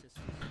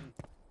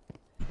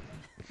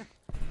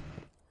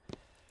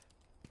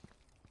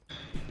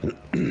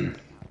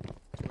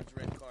 Towards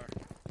red car.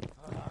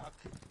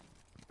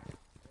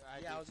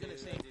 Yeah, I was gonna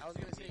say,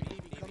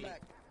 BB, come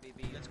back.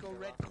 Let's go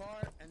red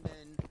car, and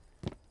then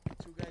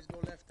two guys go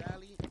left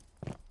alley.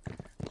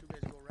 Two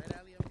guys go right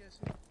alley, I'm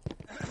guessing.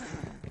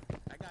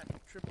 I got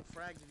triple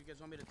frags if you guys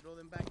want me to throw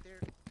them back there.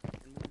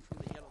 And move from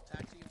the yellow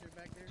taxi if they're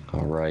back there.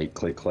 All right,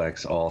 Click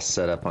Clack's all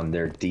set up on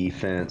their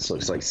defense.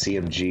 Looks like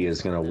CMG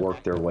is going to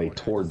work their way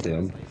toward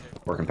them,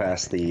 working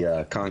past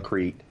the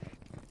concrete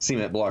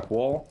cement block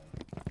wall,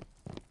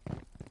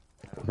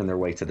 working their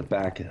way to the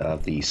back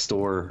of the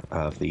store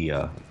of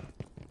the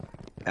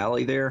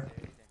alley there.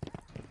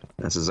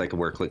 That's exactly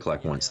where Click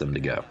Clack wants them to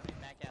go.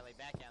 Back alley.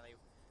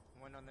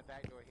 One on the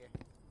back door here.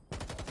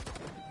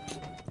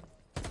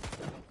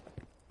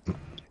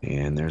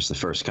 And there's the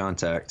first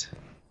contact.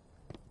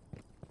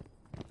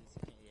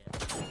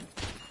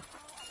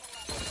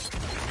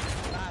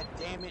 God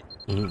damn it.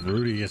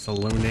 Rudy gets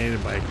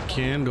eliminated by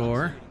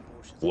Candor.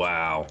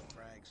 Wow.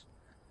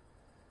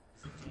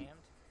 Jammed.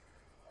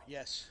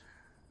 Yes.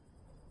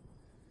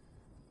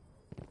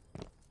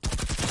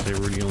 Say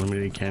Rudy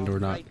eliminated Candor,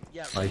 not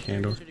by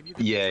Candor.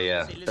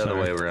 Yeah. The other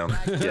way around.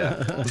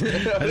 Yeah.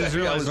 I just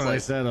realized when I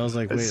said, I was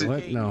like, wait,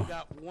 what? No.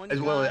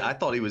 Well, I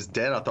thought he was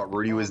dead. I thought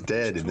Rudy was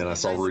dead, and then I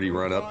saw Rudy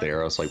run up there.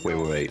 I was like,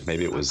 wait.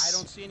 Maybe it was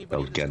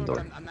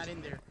Gendor. I'm not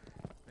in there.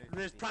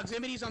 There's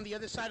proximities on the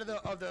other side of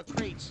the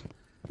crates.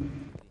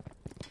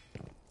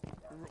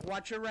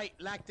 Watch your right,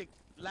 lactic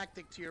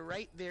to your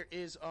right. There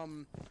is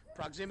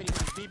proximity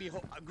with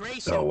BB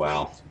Grayson. Oh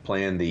wow,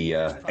 playing the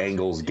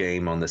angles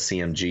game on the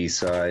CMG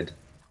side.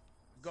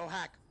 Go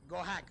hack,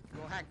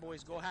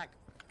 boys, go hack.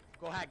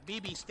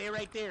 BB, stay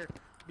right there.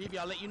 BB,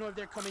 I'll let you know if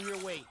they're coming your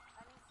way.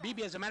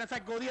 BB, as a matter of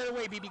fact, go the other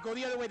way, BB. Go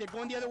the other way. They're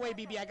going the other way,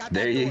 BB. I got that.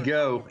 There you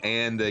go.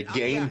 And the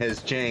game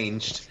has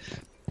changed.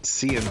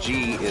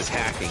 CMG is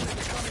hacking.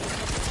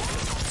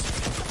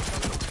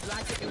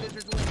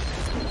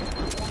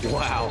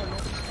 Wow.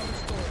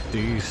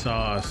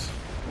 D-Sauce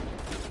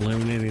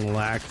eliminating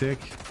Lactic.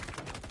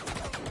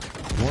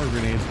 More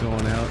grenades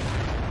going out.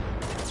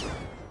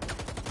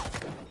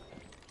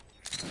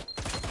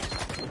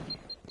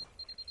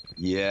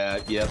 Yeah,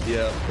 yep.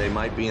 They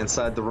might be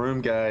inside the room,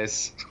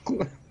 guys.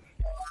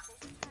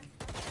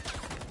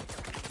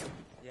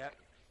 Yep.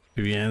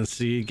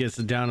 PBNC gets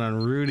it down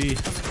on Rudy.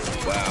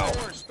 Wow.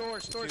 Store.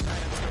 store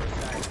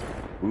side.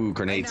 Ooh,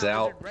 grenades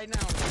out. Right now.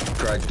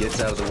 Crud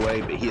gets out of the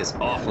way, but he is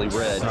awfully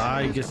red.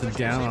 Sai gets it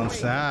down on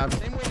Sab.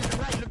 Same way to the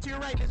right. Look to your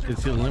right.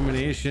 It's the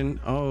elimination.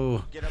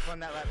 Oh. Get up on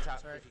that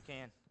laptop if you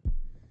can.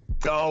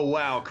 Oh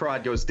wow,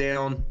 Crod goes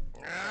down.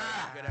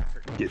 Good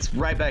effort. Gets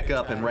right back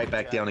up and right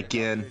back down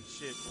again.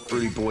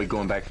 Fruity Boy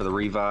going back for the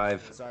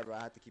revive. Sorry, bro.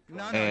 I have to keep.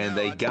 And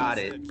they got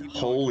it.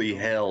 Holy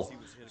hell.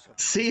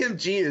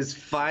 CMG is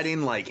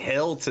fighting like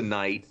hell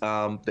tonight.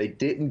 They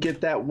didn't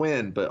get that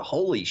win, but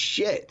holy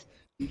shit.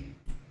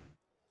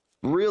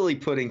 Really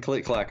putting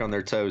Click Clack on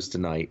their toes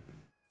tonight.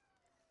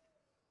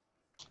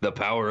 The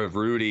power of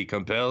Rudy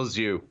compels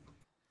you.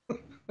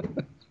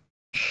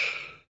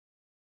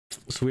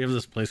 So we have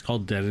this place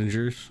called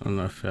Dedinger's. I don't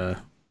know if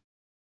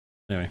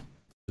anyway,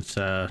 it's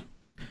I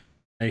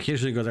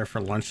occasionally go there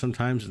for lunch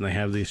sometimes, and they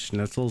have these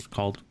schnitzels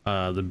called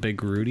the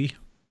Big Rudy.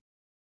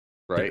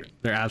 Right.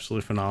 They're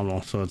absolutely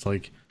phenomenal. So it's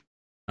like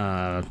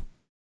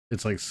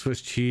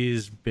Swiss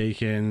cheese,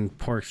 bacon,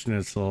 pork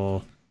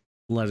schnitzel,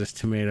 lettuce,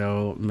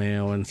 tomato,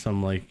 mayo, and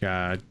some like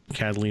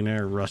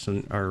Catalina or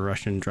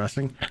Russian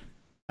dressing.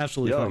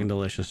 Absolutely fucking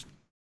delicious.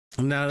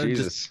 And now that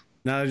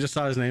I just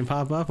saw his name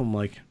pop up, I'm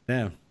like,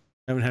 damn,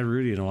 I haven't had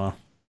Rudy in a while.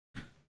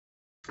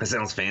 That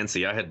sounds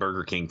fancy. I had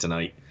Burger King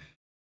tonight.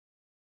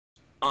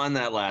 On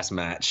that last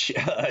match,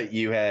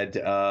 you had,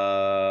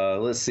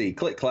 let's see,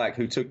 Click Clack,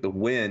 who took the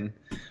win.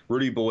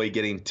 Rudy Boy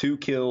getting 2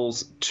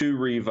 kills, 2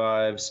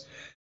 revives.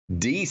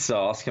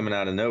 D-Sauce coming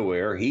out of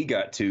nowhere. He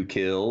got 2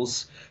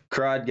 kills.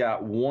 Crod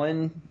got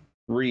 1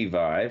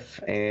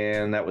 revive,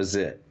 and that was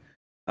it.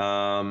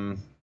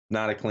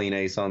 Not a clean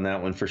ace on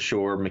that one for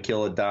sure.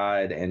 Makilla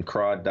died, and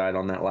Crod died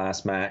on that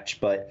last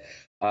match, but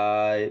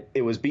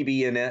it was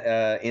BB and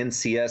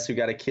NCS who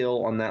got a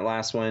kill on that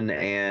last one,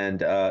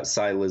 and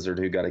Psy Lizard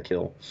who got a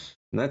kill.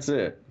 And that's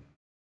it.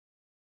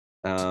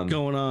 What's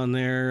going on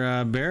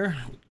there, Bear?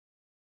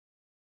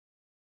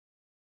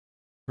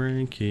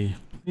 Frankie,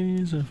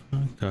 he's a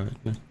fucktard.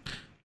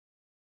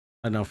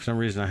 I know, for some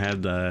reason I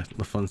had the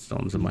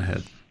Flintstones in my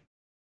head.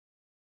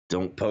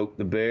 Don't poke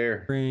the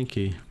bear.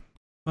 Frankie.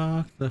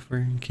 Fuck the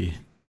Frankie.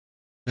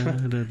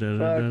 Fuck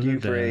you,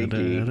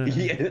 Frankie.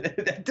 Yeah,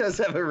 that does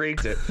have a ring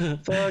to it.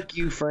 Fuck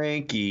you,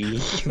 Frankie.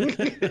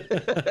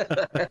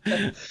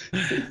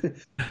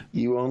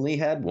 You only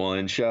had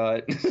 1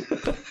 shot.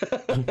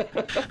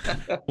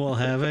 We'll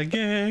have a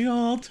gay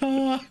old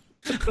talk.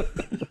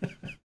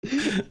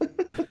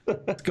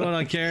 What's going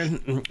on,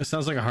 Karen? It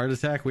sounds like a heart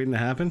attack waiting to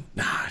happen.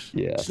 Nah,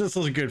 yeah. This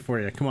is good for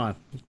you. Come on.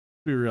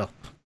 Be real.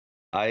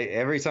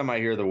 Every time I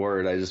hear the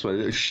word, I just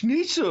want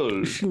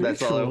schnitzel.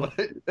 That's all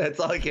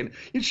I can.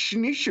 It's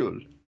schnitzel.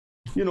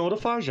 You know, the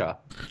faja.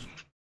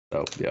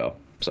 Oh yeah,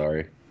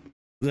 sorry.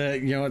 You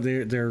know what?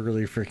 They're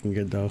really freaking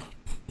good though.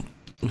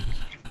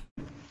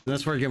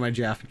 That's where I get my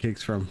Jaffa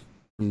cakes from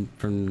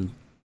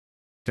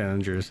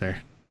Denninger's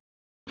there.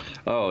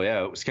 Oh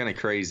yeah, it was kind of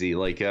crazy.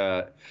 Like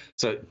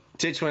so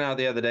Titch went out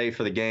the other day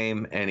for the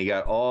game, and he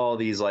got all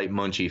these like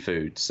munchy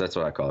foods. That's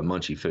what I call it,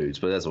 munchy foods,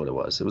 but that's what it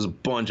was. It was a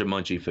bunch of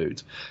munchy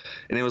foods,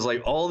 and it was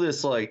like all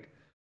this like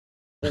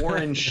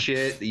orange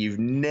shit that you've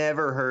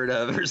never heard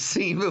of or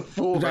seen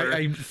before.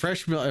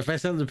 Fresh milk. If I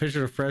sent him a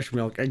picture of fresh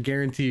milk, I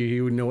guarantee you he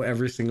would know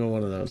every single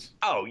one of those.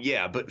 Oh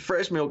yeah, but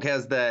fresh milk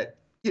has that.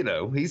 You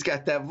know, he's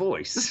got that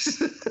voice.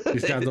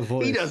 He's got the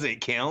voice. He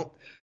doesn't count.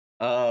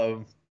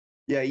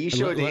 Yeah, you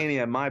show it to any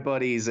of my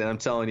buddies, and I'm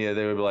telling you,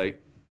 they would be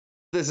like,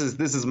 "This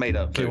is made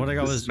up." Okay, what I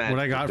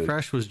got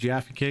fresh was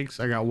Jaffa cakes.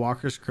 I got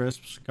Walker's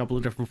crisps, a couple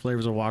of different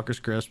flavors of Walker's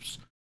crisps.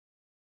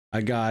 I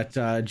got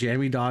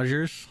Jammy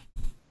Dodgers.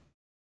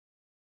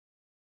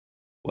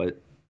 What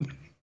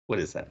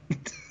is that?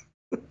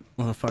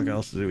 What the fuck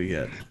else did we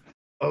get?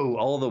 Oh,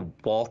 all the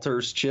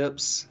Walters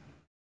chips.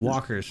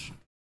 Walker's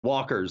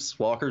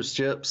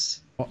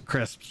chips.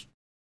 Crisps.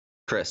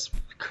 Crisp.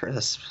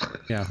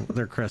 Yeah,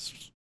 they're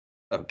crisps.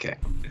 Okay.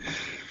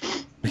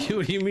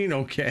 What do you mean,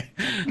 okay?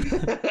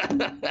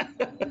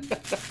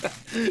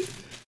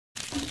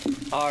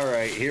 All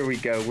right, here we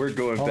go. We're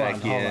going back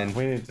in. Hold on.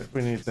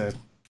 We need to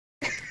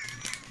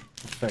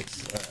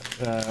fix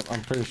that.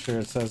 I'm pretty sure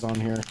it says on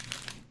here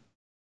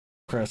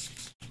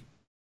crisps.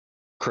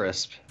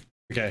 Crisp.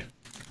 Okay.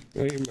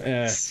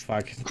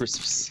 Fuck.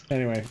 Crisps.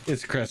 Anyway,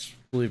 it's crisp.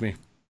 Believe me.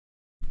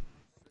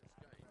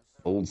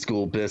 Old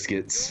school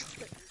biscuits.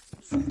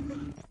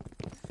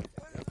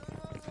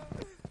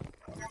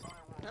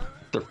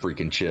 They're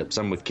freaking chips.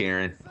 I'm with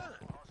Karen.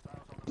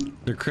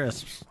 They're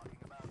crisps.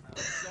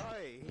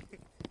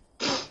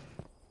 You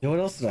know what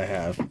else did I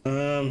have?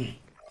 And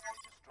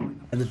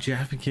the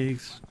Jaffa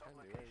cakes.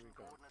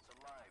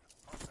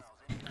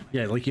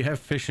 Yeah, like you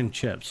have fish and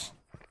chips.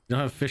 You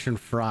don't have fish and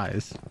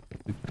fries.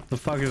 What the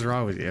fuck is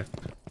wrong with you?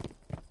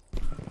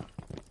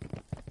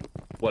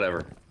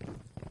 Whatever.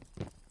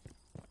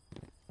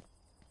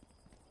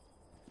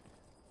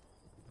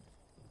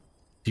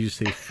 Do you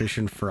say fish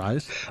and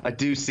fries? I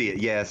do see it.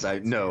 Yes, I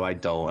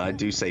don't. I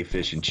do say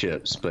fish and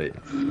chips, but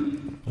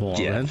well,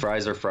 yeah, then.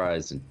 Fries are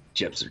fries and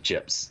chips are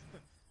chips.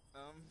 I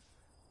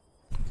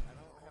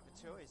don't have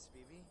a choice,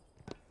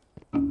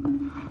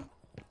 BB.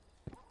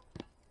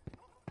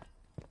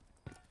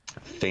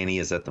 fanny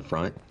is at the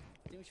front.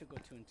 I think we should go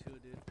 2 and 2,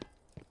 dude.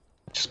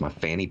 Just my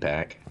fanny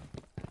pack.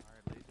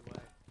 Alright, lead the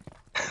way.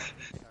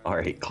 All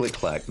right, Click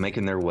Clack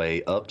making their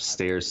way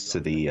upstairs to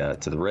the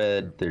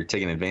red. They're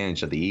taking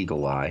advantage of the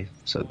eagle eye,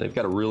 so they've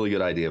got a really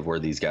good idea of where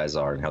these guys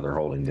are and how they're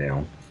holding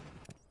down.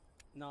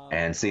 No.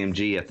 And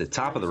CMG at the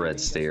top of the red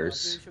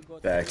stairs,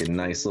 back in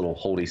nice little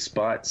holdy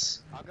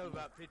spots, I'll go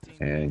about 15.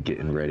 and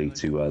getting ready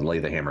to lay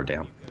the hammer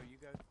down. You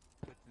go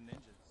with the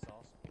ninjas. It's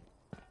awesome.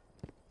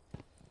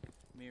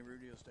 Me and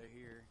Rudy will stay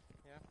here.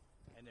 Yeah.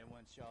 And then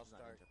once y'all He's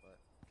not start, ninja,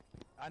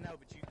 but I know,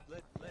 but you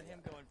let him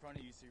go in front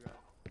of you, see right.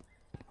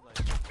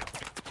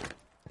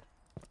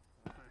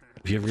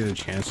 If you ever get a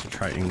chance to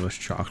try English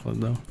chocolate,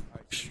 though, you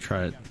should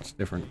try it. It's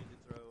different.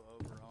 Throw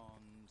over on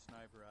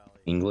Sniper Alley.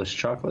 English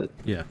chocolate?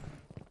 Yeah,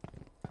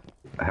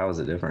 How is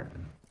it different?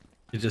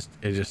 it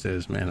just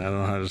is, man. I don't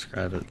know how to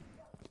describe it. you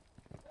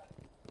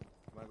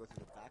wanna go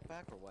through the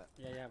backpack or what?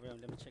 Yeah, yeah,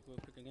 let me check real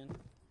quick again.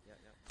 Yeah.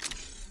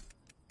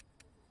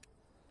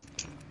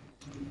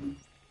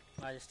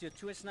 Alright, there's still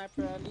 2 at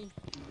Sniper Alley.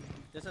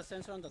 There's a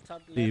sensor on the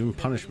top left. Even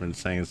Punishment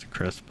saying it's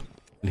crisp,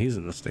 and he's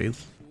in the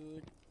States.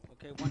 Shoot.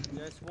 Okay,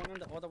 there's one on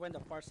the other way on the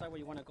far side where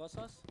you want to go,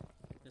 Sauce.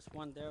 There's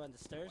one there on the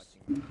stairs.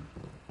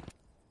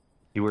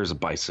 He wears a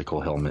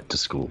bicycle helmet to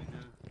school.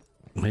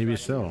 Maybe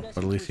so,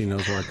 but at least he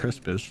knows where a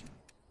crisp is.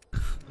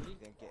 Didn't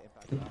get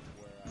impacted off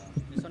where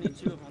There's only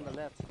 2 on the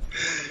left. 2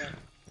 on the left.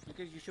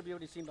 You should be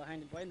able to see him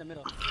behind it, right in the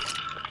middle.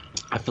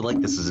 I feel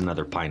like this is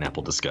another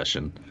pineapple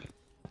discussion.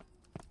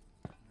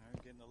 I'm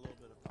getting a little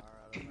bit of power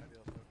out of it. Maybe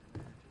I'll throw a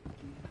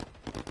grenade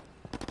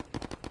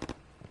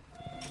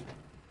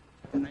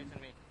or two.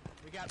 Nathan me.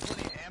 We got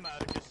plenty of ammo.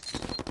 I'm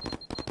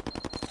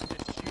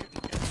just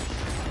shooting.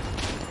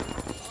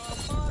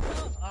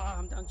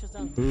 I'm down, just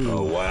down.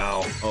 Oh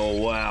wow.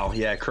 Oh wow.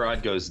 Yeah,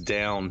 Crod goes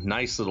down.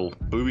 Nice little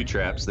booby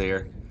traps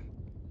there.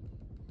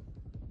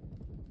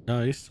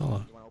 No, he's still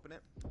You wanna open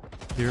it?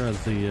 here at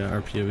the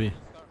RPOV.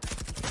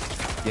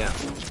 Yeah.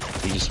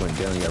 He just went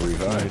down, he got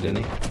revived,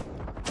 didn't he?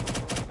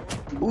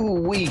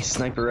 Ooh wee,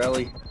 Sniper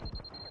Alley.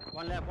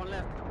 One left. One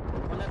left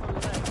on the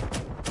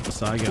left.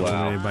 So I got Wow.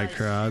 eliminated by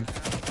Crowd.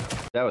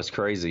 That was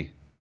crazy.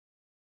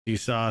 He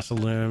saw us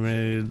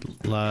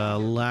eliminated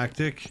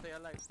Lactic. Stay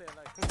alive. There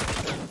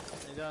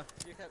you go.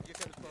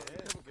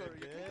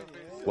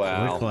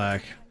 Wow.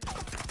 Clack.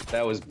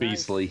 That was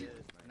beastly.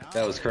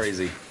 That was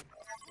crazy.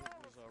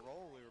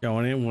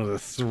 Going in with a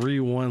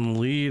 3-1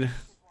 lead.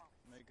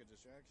 Make a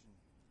distraction.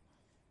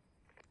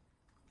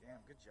 Damn,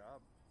 good job.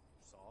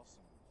 It's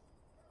awesome.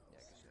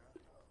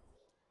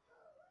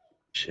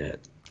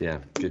 Shit. Yeah,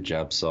 good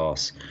job,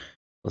 Sauce.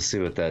 Let's see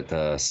what that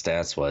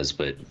stats was,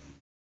 but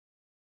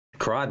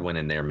Crod went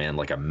in there, man,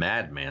 like a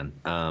madman.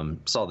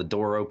 Saw the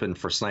door open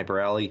for Sniper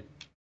Alley,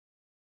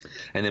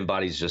 and then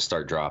bodies just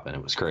start dropping.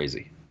 It was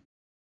crazy.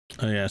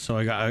 Oh yeah, so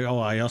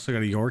I also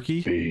got a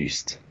Yorkie.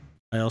 Beast.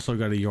 I also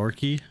got a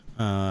Yorkie.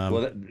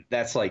 Well,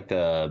 that's like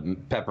the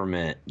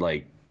peppermint,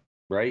 like,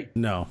 right?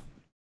 No,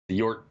 The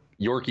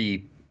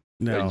Yorkie,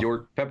 no,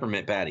 York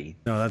peppermint patty.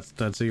 no.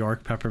 That's a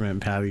York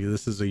peppermint patty.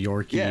 This is a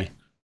Yorkie. Yeah.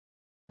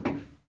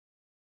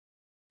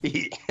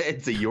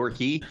 It's a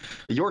Yorkie.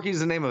 A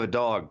Yorkie's the name of a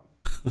dog.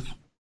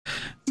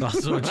 It's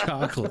also a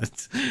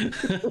chocolate.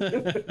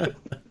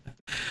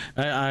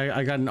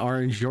 I got an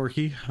orange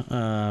Yorkie,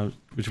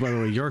 which, by the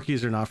way,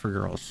 Yorkies are not for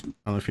girls. I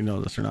don't know if you know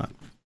this or not.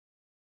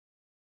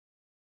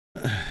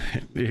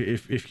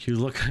 If you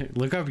look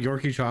up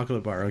Yorkie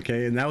chocolate bar,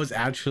 okay, and that was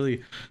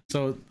actually,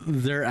 so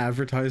their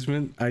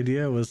advertisement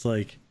idea was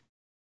like,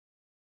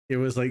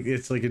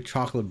 it's like a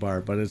chocolate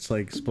bar, but it's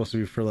like supposed to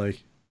be for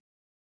like,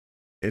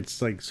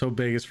 it's like so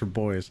big it's for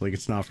boys, like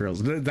it's not for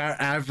girls. That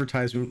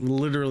advertisement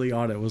literally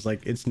on it was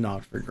like, it's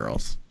not for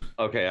girls.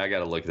 Okay, I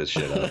gotta look this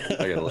shit up.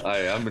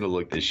 I'm gonna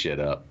look this shit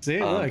up. See,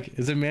 look,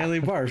 it's a manly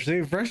bar.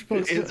 See, fresh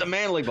books. It's a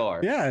manly bar.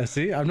 Yeah,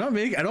 see, I don't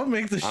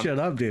make this shit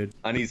up, dude.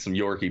 I need some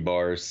Yorkie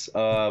bars.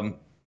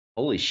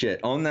 Holy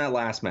shit. On that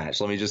last match,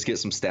 let me just get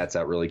some stats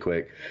out really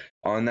quick.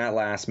 On that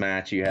last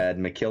match, you had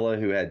Makilla,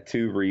 who had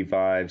 2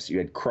 revives. You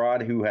had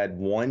Crod, who had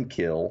 1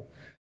 kill.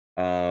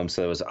 So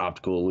it was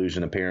optical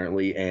illusion,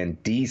 apparently.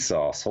 And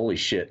D-Sauce, holy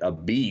shit, a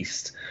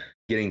beast,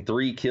 getting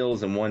 3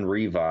 kills and 1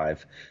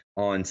 revive.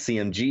 On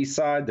CMG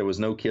side, there was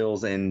no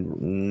kills and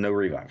no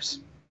revives.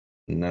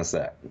 And that's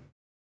that.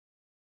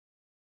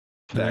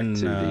 Back Then,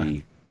 to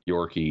the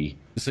Yorkie.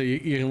 So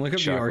you can look up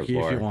chocolate Yorkie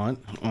bar. if you want,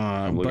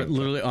 but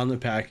literally on the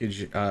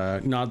package,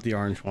 not the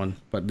orange one,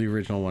 but the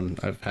original one.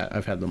 I've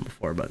had them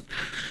before, but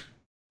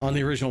on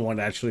the original one,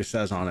 it actually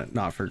says on it,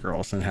 not for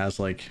girls, and has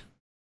like,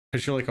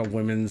 picture like a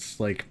women's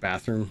like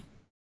bathroom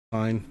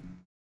sign.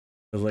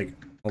 There's like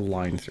a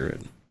line through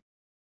it.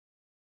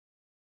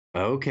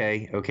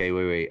 Okay,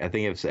 wait. I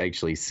think I've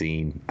actually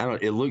seen. I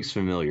don't. It looks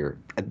familiar.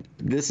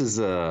 This is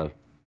a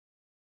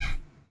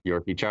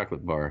Yorkie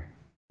chocolate bar.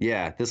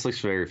 Yeah, this looks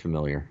very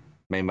familiar.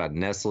 Made by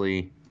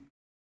Nestle.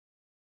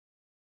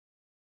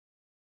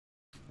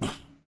 And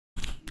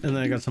then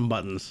I got some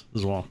buttons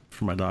as well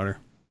for my daughter.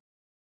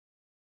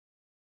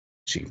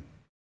 She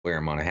wear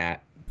them on a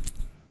hat.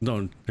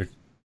 No, they're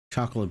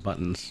chocolate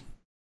buttons.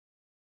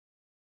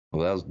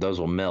 Well, those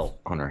will melt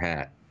on her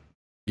hat.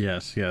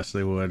 Yes, yes,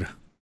 they would.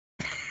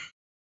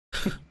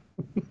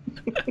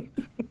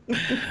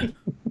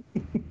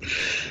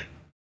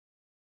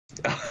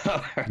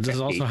 Does this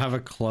also have a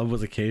club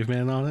with a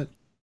caveman on it?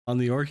 On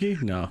the Orky?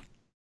 No.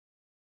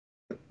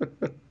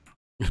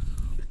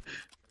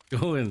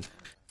 Going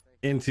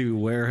into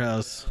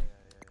warehouse.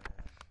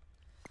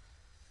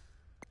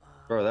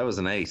 Bro, that was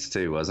an ace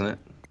too, wasn't it?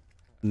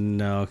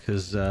 No,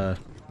 because What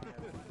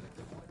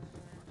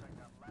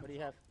do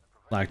you have?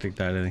 Lactic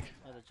died, I think.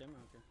 Oh, the gym?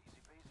 Okay.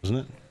 Wasn't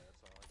it?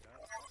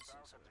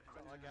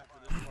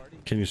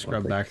 Can you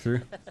scrub back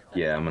through?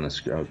 Yeah, I'm gonna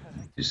scrub.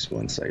 Just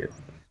 1 second.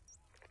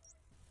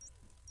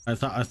 I'm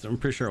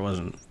pretty sure it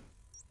wasn't.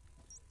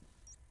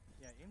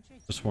 Yeah, MJ.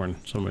 Just sworn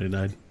somebody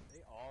died. They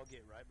all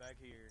get right back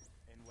here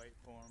and wait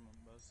for him on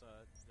both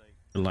sides. Like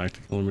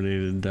Lactic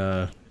eliminated. they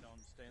don't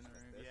stay in the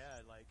room. Yeah,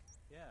 like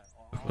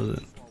What was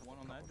it? one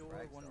on that door,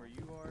 one where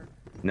you are.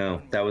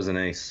 No, that was an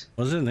ace.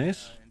 Was it an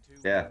ace? And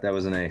two. Yeah, that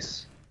was an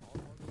ace.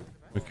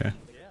 Okay.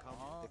 Yeah.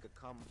 They could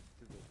come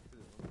to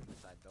the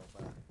side though,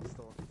 but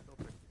still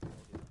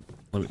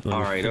Let me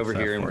All right, fix over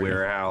that here in for you.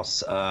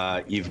 warehouse,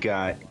 you've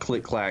got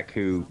Click Clack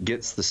who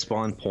gets the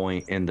spawn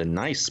point in the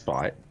nice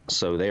spot,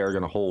 so they are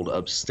going to hold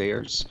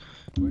upstairs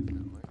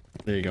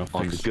There you go.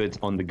 on the Fix.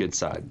 good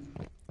side.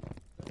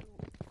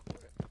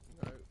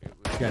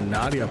 Got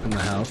Naughty up in the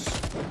house.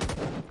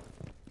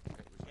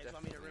 You guys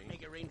want me to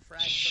make it rain frags?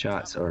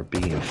 Shots are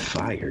being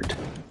fired.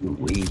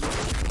 We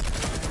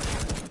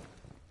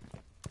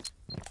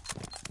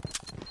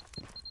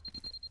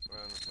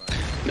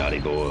naughty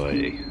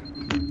boy.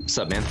 What's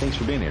up, man? Thanks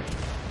for being here.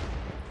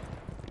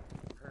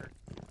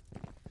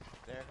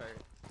 they're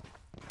hurt.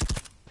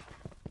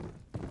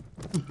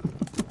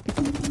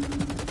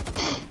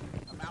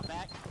 I'm out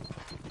back.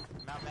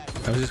 I'm out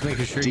back. I was just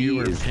making sure D you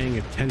were is- paying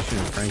attention,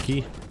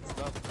 Frankie.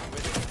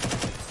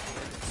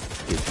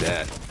 Get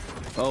that.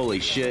 Holy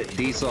shit.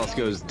 D-Sauce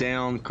goes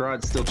down.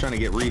 Crod's still trying to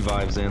get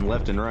revives in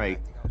left and right.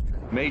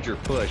 Major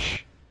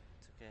push.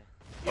 Okay.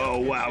 Oh,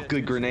 wow.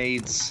 Good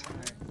grenades.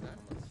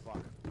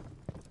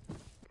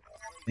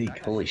 Hey,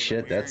 holy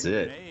shit. That's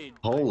it.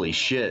 Holy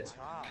shit.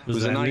 It was a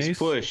that an nice ace?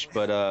 push,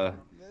 but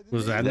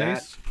Was that an That-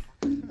 ace?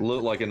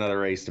 looked like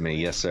another ace to me.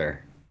 Yes,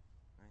 sir.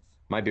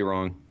 Might be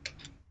wrong.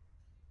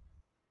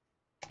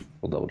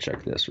 We'll double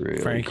check this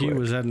real Frankie, quick.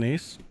 was that an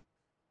ace?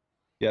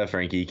 Yeah,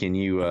 Frankie, can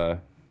you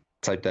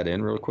type that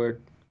in real quick?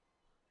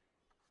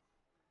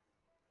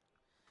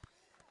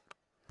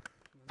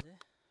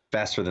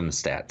 Faster than the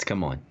stats.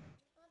 Come on.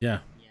 Yeah.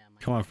 Yeah, man.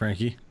 Come on,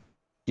 Frankie.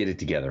 Get it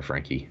together,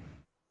 Frankie.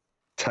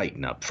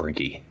 Tighten up,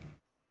 Frankie.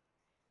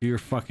 Do your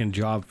fucking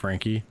job,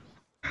 Frankie.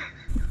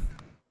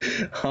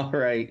 All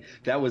right.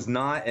 That was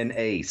not an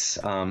ace.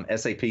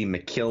 SAP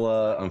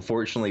Makilla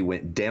unfortunately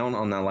went down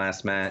on that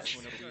last match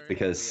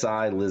because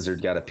Psy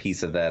Lizard got a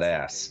piece of that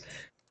ass.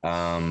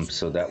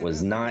 So that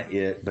was not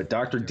it. But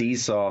Dr.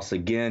 D-Sauce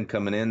again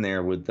coming in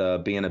there with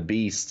being a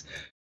beast.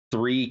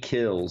 3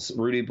 kills.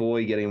 Rudy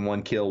Boy getting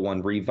 1 kill,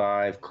 1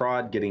 revive.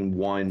 Crod getting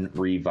 1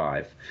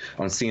 revive.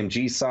 On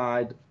CMG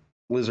side,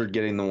 Lizard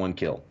getting the 1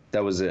 kill.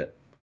 That was it.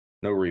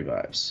 No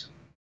revives.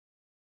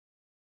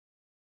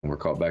 And we're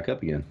caught back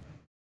up again.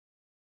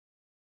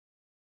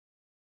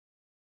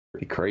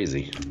 Pretty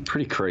crazy.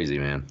 Pretty crazy,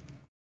 man.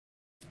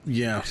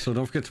 Yeah, so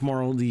don't forget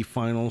tomorrow the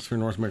finals for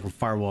North American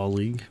Firewall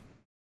League.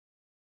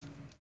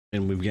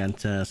 And we've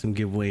got some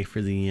giveaway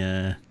for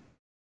the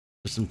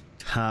for some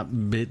top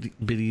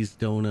biddies,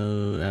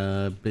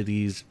 dono,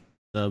 biddies,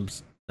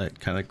 subs, that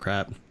kind of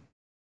crap.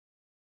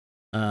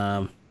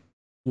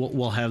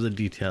 We'll have the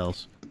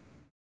details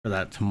for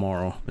that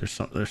tomorrow. There's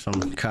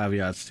some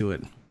caveats to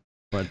it,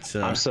 but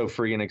I'm so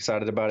freaking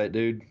excited about it,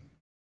 dude.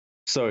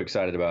 So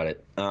excited about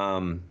it.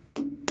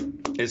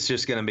 It's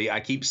just gonna be. I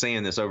keep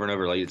saying this over and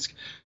over, like it's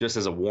just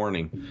as a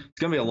warning. It's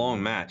gonna be a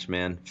long match,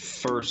 man.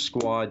 First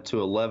squad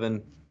to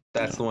 11.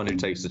 That's the one who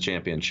takes the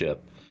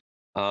championship.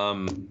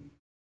 Both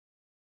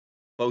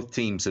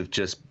teams have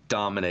just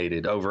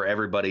dominated over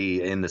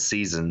everybody in the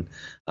season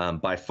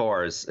by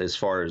far, as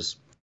far as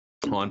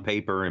on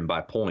paper and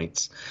by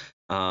points.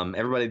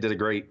 Everybody did a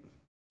great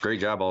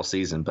job all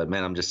season. But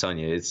man, I'm just telling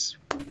you, it's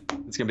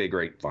gonna be a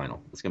great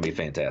final. It's gonna be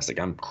fantastic.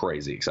 I'm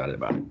crazy excited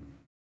about it.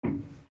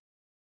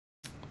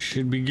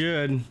 should be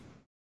good.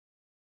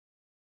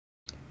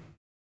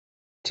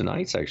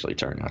 Tonight's actually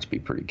turned out to be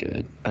pretty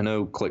good. I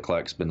know Click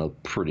Clack's been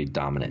pretty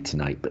dominant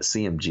tonight, but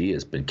CMG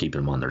has been keeping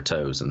them on their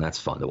toes, and that's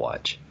fun to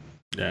watch.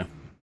 Yeah.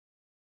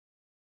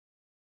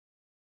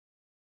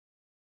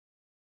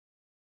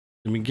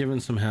 I mean, give him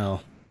some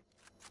hell.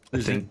 I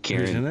Who's think in-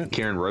 who's in it?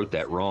 Karen wrote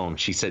that wrong.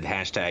 She said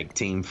hashtag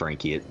Team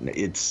Frankie.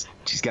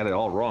 She's got it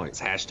all wrong.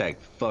 It's hashtag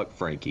Fuck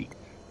Frankie.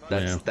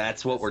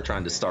 That's what we're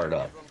trying to start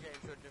up.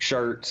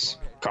 Shirts,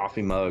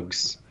 coffee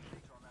mugs,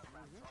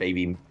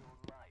 baby.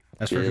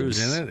 As for who's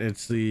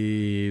Bibs. in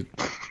it,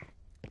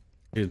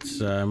 it's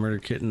Murder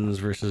Kittens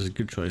versus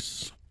Good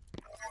Choice.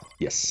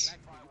 Yes. You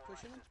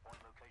pushing him?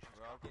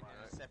 We're all getting in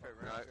a separate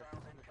room.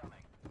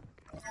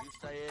 You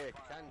stay here,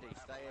 Candy.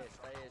 Stay here.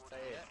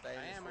 Stay I in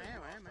am. this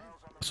room.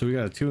 So we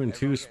got a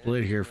 2-2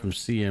 split here from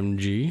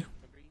CMG.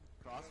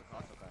 Cross.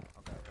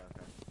 Okay.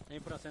 Let me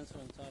put a sensor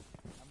on top.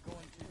 I'm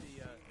going to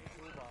the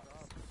toolbox.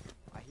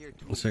 I hear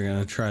two. So they're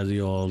gonna try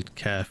the old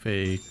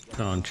cafe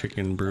on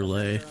chicken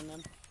brulee. Sensor on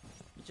them.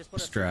 You just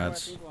put a Strats.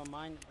 sensor, I think, on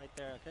mine right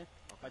there, okay?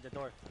 By the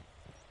door.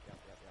 Yep.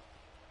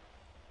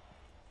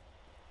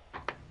 We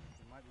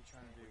might be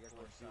trying to do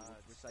four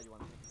sides. Which side you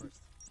want to hit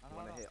first? I You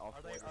don't want to know. hit all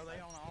Are four? they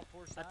on all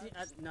four I sides? think,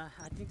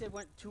 I think they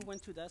went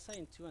to that side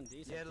and two on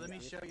this. Yeah, let me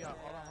show y'all.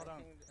 Hold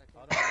on.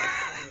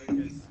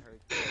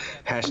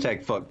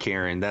 Hashtag fuck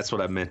Karen. That's what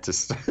I meant to.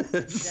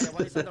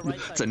 one is on the right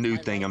It's a side. new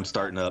My thing right I'm side.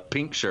 starting up.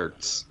 Pink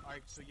shirts.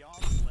 Alright, so y'all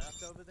on the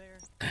left over there?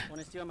 One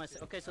is still on my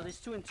side. Okay, so there's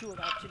 2 and 2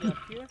 actually up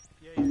here.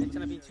 Yeah. It's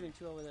gonna be 2 and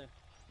 2 over there.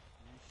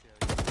 Let me show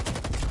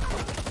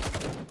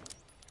you.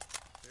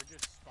 They're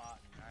just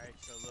spotting. Alright,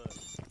 so look.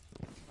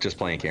 Just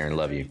playing Karen.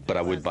 Love you, but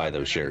I would buy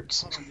those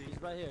shirts. Hold on, dude.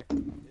 He's right here.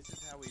 This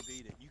is how we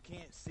beat it. You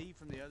can't see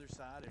from the other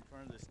side in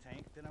front of this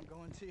tank that I'm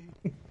going to.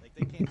 Like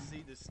they can't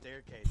see this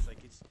staircase. Like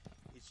it's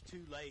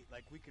too late.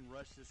 Like we can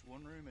rush this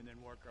one room and then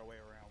work our way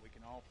around. We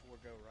can all four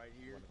go right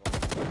here.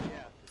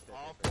 Yeah,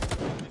 all four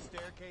go up the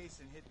staircase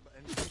and hit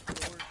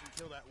doors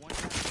until that one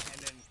time,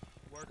 and then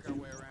work our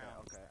way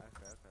around. Okay.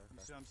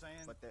 You see what I'm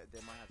saying? But they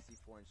might have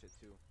C4 and shit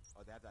too.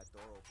 Oh, they have that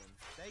door open.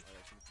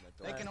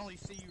 They can only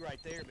see you right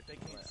there, but they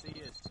can't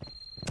see us.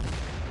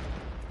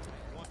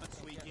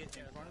 Once we get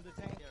in front of the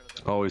tank.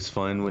 Always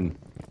fun when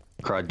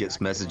Crowd gets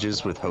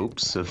messages with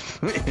hopes of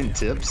and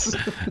tips.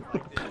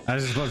 I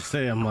was just about to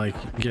say, I'm like,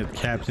 get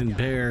Captain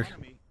Bear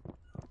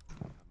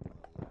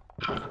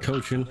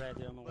coaching. Right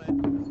there, I'm away.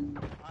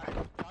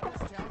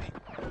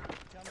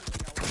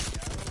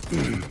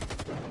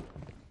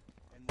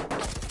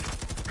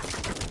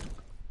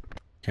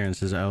 Karen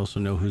says, I also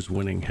know who's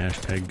winning.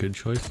 Hashtag good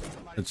choice.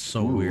 It's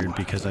so weird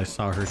because I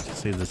saw her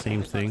say the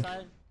same thing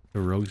to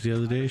Rogues the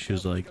other day. She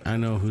was like, I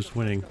know who's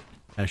winning.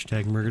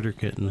 Hashtag murder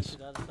kittens.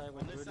 The other side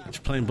with Rudy. She's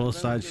playing both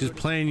sides. She's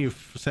playing you,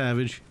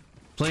 Savage.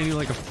 Playing you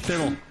like a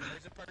fiddle.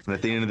 And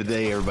at the end of the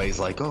day, everybody's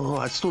like, oh,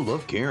 I still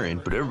love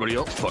Karen, but everybody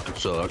else fucking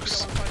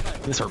sucks.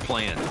 That's her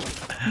plan.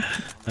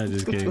 I'm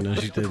just kidding. No,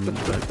 she didn't.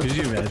 But could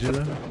you imagine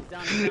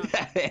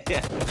that?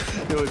 Yeah,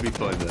 it would be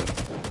fun, though.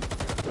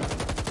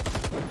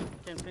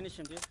 Can't finish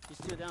him, dude. He's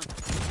still down.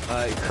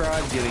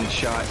 Crowd getting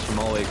shots from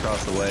all the way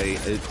across the way.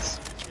 It's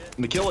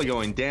McKilla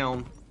going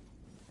down.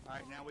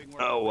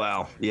 Oh,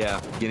 wow.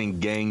 Yeah, getting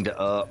ganged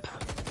up.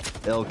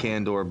 El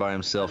Candor by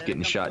himself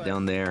getting shot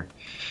down there.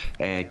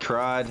 And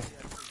Crowd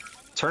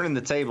turning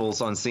the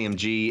tables on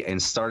CMG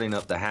and starting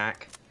up the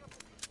hack,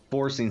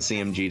 forcing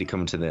CMG to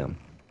come to them.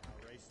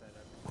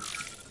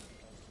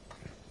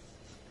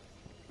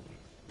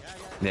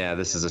 Yeah,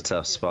 this is a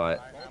tough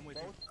spot.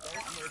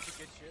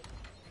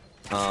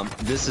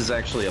 This is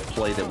actually a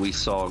play that we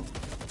saw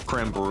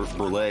Creme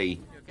Brulee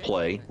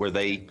play, where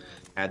they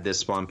had this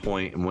spawn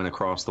point and went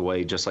across the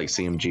way just like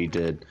CMG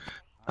did.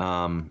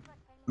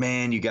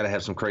 Man, you got to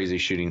have some crazy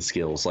shooting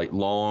skills, like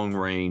long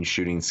range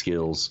shooting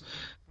skills,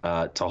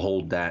 to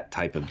hold that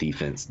type of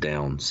defense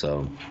down.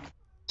 So,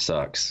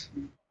 sucks.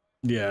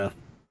 Yeah.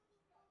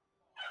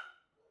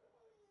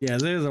 Yeah,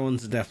 they're the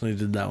ones that definitely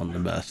did that one the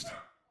best.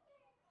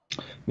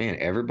 Man,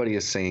 everybody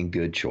is saying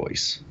good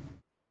choice.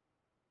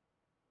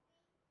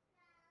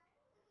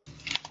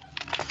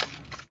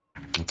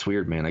 It's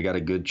weird, man. I got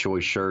a good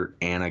choice shirt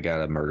and I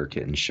got a murder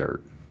kitten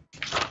shirt.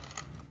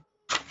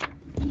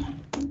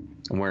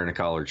 I'm wearing a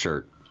collared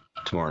shirt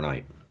tomorrow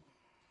night.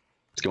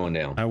 It's going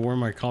down. I wore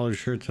my collared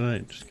shirt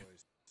tonight. Just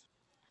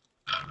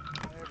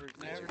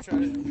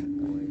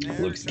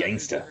Looks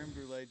gangsta.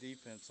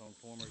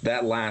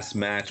 That last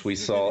match, we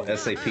saw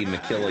SAP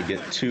McKilla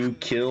get 2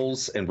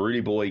 kills and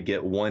Rudy Boy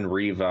get 1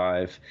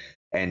 revive.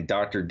 And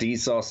Dr. D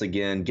Sauce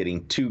again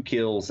getting 2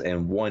 kills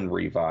and 1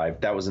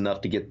 revive. That was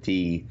enough to get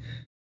the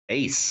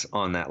ace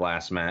on that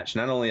last match.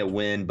 Not only a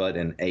win, but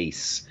an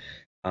ace.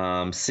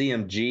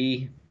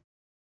 CMG,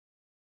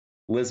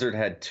 Lizard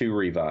had 2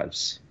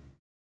 revives.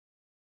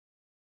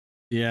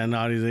 yeah,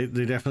 Naughty,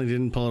 they definitely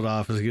didn't pull it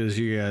off as good as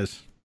you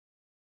guys.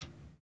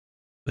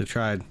 They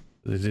tried.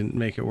 They didn't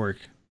make it work.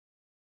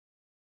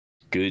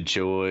 Good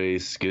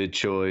choice. Good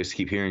choice.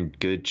 Keep hearing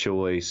good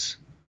choice.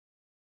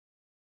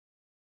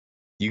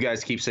 You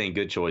guys keep saying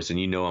good choice, and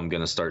you know I'm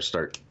going to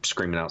start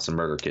screaming out some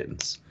murder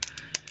kittens.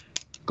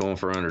 Going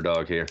for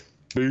underdog here.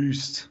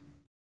 Boost.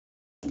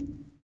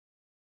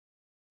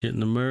 Getting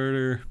the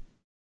murder.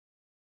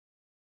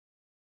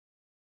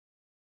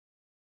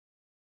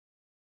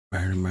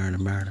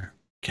 Murder.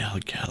 Kill.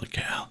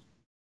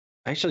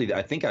 Actually,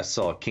 I think I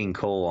saw King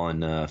Cole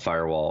on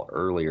Firewall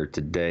earlier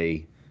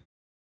today,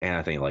 and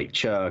I think like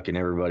Chuck and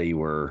everybody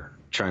were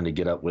trying to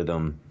get up with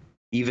him.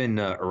 Even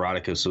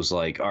Eroticus was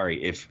like, all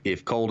right,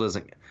 if Cole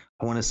doesn't,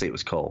 I want to say it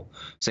was Cole,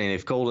 saying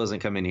if Cole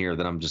doesn't come in here,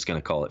 then I'm just going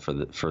to call it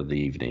for the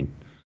evening.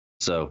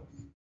 So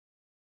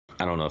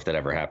I don't know if that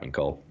ever happened,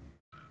 Cole.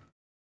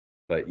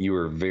 But you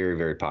were very,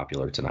 very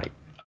popular tonight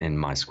in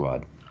my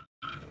squad.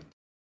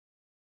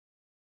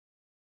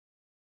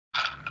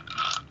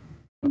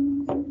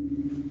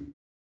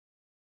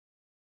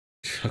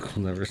 Chuck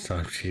will never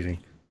stop cheating.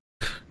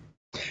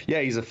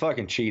 Yeah, he's a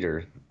fucking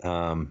cheater.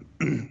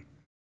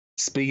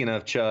 Speaking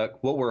of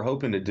Chuck, what we're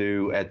hoping to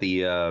do at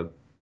the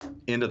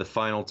end of the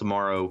final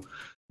tomorrow,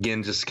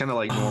 again, just kind of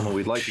like normal,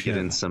 we'd like to get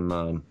in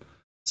some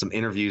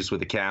interviews with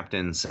the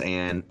captains,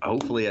 and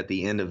hopefully at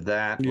the end of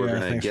that, we're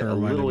gonna get a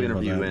little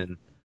interview in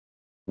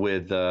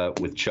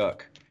with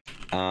Chuck.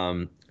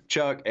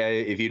 Chuck,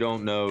 if you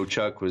don't know,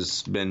 Chuck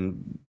was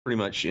been pretty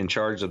much in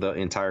charge of the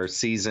entire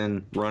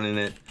season, running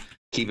it,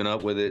 keeping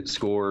up with it,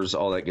 scores,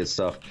 all that good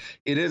stuff.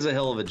 It is a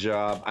hell of a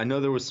job. I know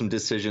there was some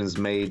decisions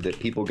made that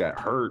people got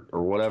hurt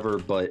or whatever,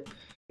 but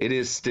it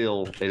is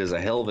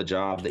a hell of a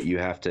job that you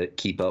have to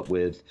keep up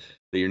with,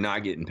 that you're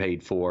not getting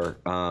paid for.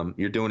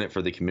 You're doing it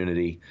for the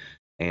community.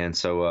 And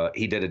so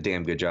he did a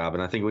damn good job.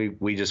 And I think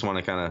we just want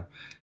to kind of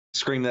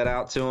scream that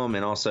out to him,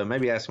 and also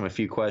maybe ask him a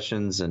few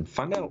questions and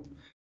find out,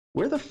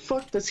 where the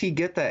fuck does he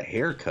get that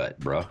haircut,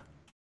 bro?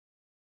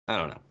 I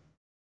don't know.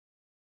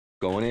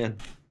 Going in.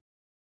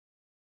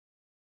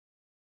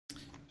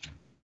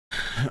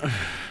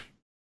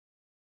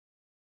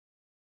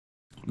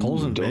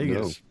 Cole's in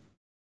Vegas.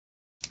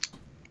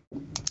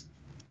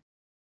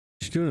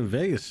 She's doing in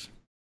Vegas.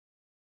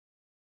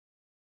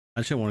 I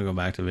actually want to go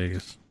back to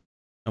Vegas.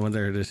 I went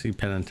there to see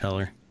Penn and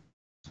Teller.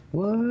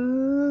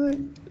 What?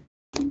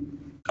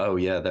 Oh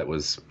yeah, that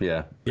was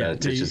yeah.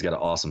 Titch's got an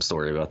awesome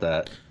story about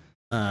that.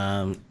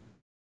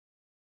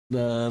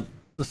 The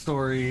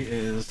story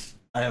is,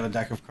 I have a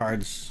deck of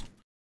cards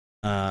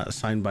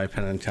signed by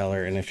Penn and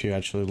Teller, and if you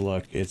actually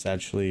look, it's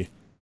actually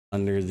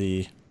under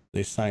they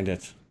signed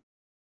it,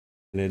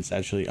 and it's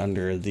actually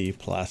under the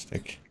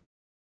plastic.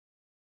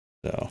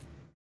 So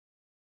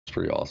it's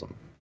pretty awesome.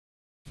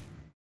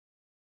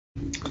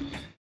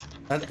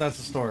 That's the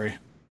story.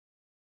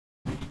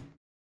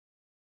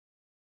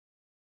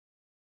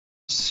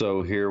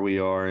 So here we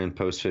are in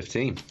post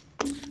 15.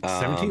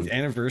 17th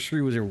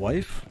anniversary with your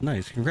wife?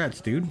 Nice,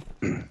 congrats, dude.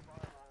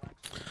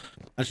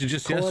 Actually,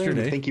 just yesterday. I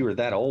didn't think you were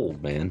that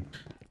old, man.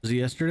 Was it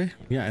yesterday?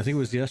 Yeah, I think it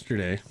was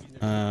yesterday.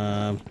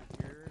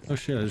 Oh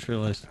shit, I just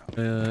realized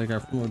I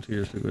got promoted 2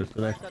 years ago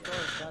today.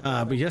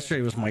 But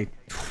yesterday was my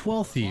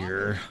 12th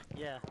year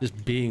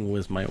just being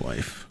with my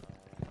wife.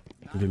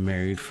 We've been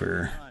married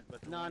for...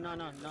 No,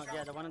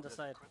 yeah, the one on the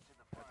side.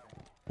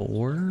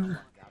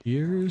 4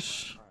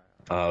 years?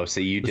 Oh, so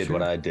you did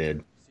what I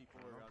did.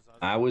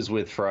 I was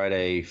with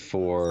Friday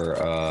for,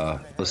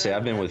 let's see,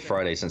 I've been with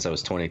Friday since I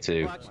was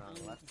 22.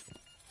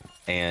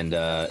 And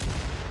I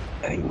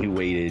think we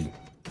waited,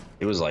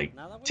 it was like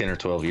 10 or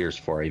 12 years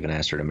before I even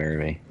asked her to marry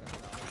me.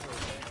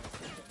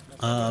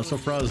 So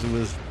for us,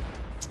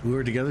 we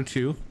were together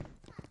 2.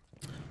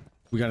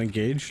 We got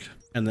engaged,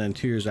 and then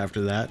 2 years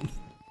after that,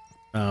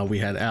 we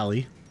had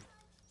Allie.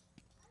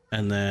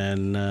 And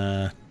then,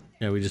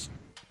 yeah, we just...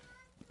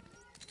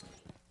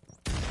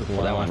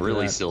 Well, that one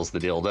really seals the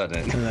deal, doesn't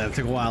it? And then it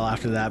took a while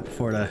after that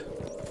before to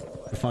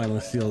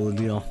finally seal the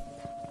deal.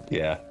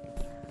 Yeah.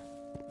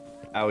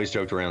 I always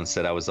joked around and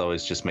said I was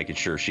always just making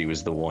sure she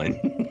was the one.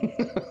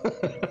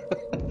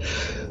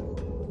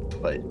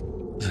 But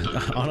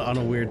on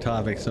a weird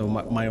topic, so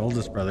my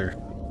oldest brother,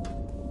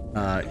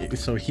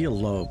 so he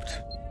eloped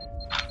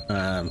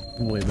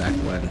way back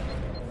when.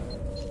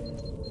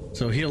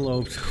 So he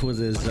eloped with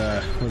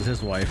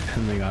his wife,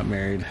 and they got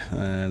married,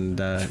 and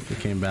they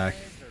came back.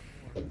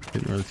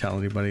 Didn't really tell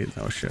anybody.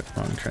 Oh shit,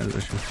 wrong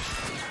transition.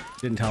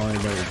 Didn't tell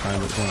anybody at the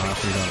time, but went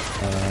off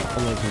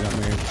and got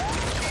married.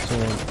 So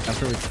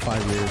after like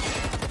 5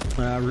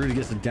 years, Rudy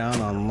gets it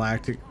down on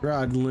lactic.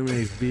 Rod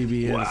eliminates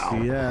BB and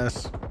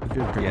CS.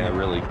 Good grenade. Yeah,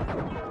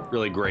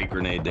 really great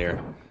grenade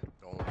there.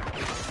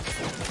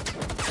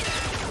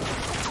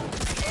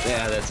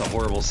 Yeah, that's a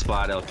horrible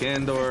spot, El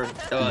Candor.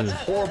 Oh, that's a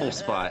horrible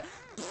spot.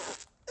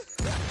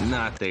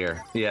 Not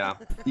there. Yeah,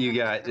 you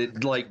got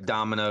it, like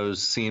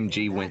dominoes.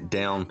 CMG went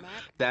down.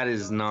 That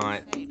is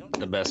not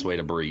the best way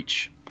to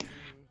breach.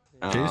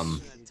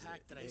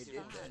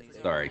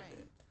 Sorry.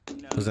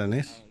 Was that an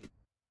ace?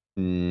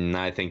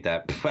 I think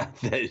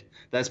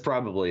that's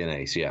probably an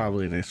ace. Yeah,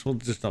 probably an ace. We'll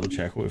just double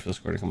check. Wait for the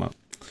score to come up.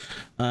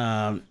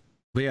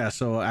 But yeah,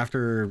 so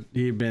after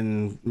he'd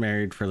been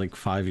married for like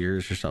 5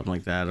 years or something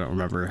like that, I don't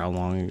remember how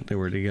long they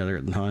were together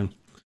at the time.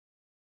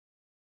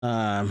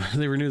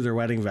 They renewed their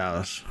wedding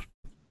vows.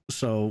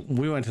 So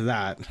we went to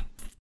that,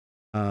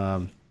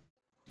 and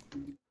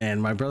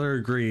my brother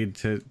agreed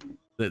that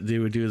they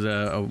would do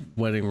a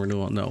wedding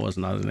renewal. No, it was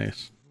not an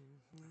ace.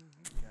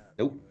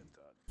 Nope.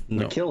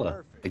 No.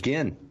 Makilla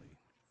again.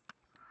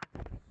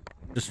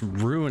 Just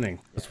ruining.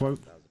 That's what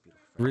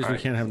the reason we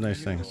can't have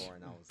nice things.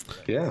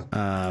 Yeah.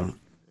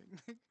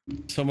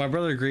 So my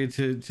brother agreed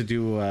to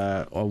do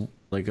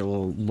like a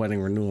little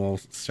wedding renewal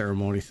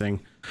ceremony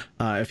thing.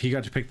 If he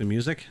got to pick the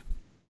music.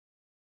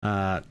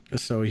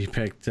 So he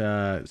picked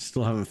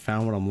Still Haven't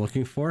Found What I'm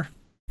Looking For.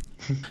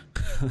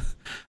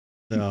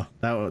 So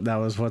that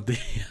was what the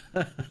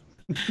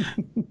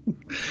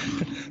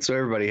So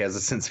everybody has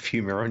a sense of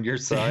humor on your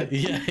side.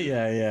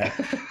 yeah.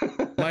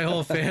 My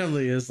whole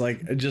family is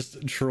like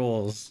just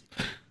trolls.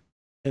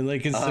 And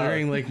like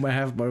considering like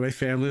my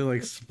family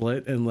like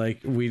split and like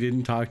we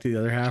didn't talk to the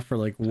other half for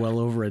like well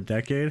over a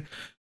decade,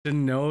 to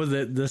know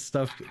that this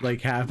stuff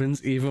like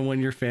happens even when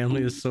your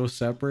family is so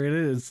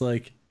separated, it's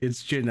like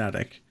it's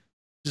genetic.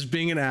 Just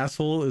being an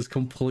asshole is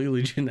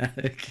completely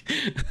genetic.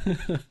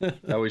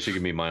 I wish you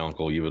could meet my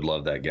uncle. You would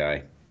love that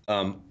guy.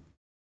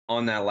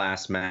 On that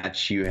last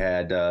match, you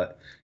had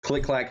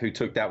Click Clack, who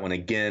took that one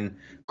again.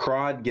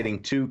 Crod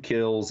getting 2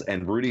 kills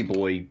and Rudy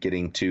Boy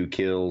getting 2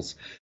 kills.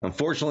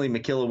 Unfortunately,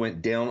 Makilla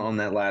went down on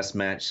that last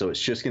match, so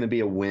it's just going to be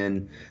a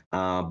win,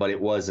 but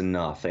it was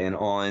enough. And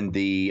on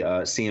the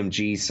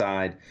CMG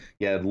side,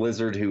 you had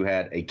Lizard, who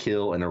had a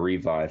kill and a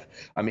revive.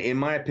 I mean, in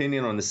my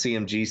opinion, on the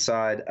CMG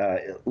side,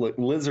 look,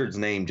 Lizard's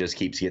name just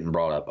keeps getting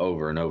brought up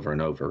over and over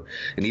and over.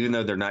 And even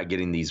though they're not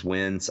getting these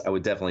wins, I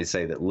would definitely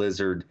say that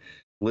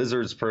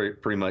Lizard's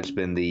pretty much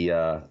been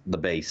the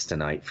base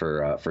tonight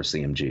for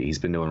CMG. He's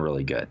been doing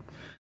really good.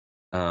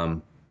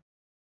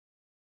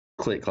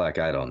 Click Clack,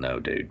 I don't know,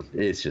 dude.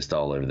 It's just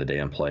all over the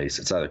damn place.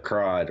 It's either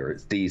Crod or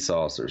it's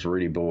D-Sauce or it's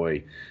Rudy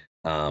Boy.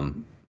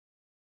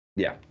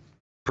 Yeah,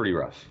 pretty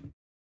rough.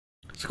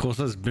 School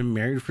says been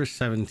married for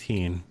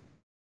 17.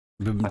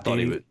 Been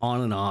dating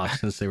on and off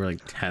since they were like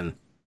 10.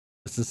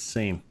 That's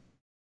insane.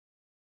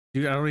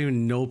 Dude, I don't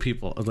even know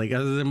people. Like,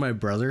 other than my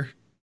brother,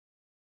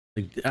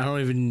 like, I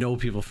don't even know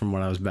people from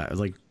when I was back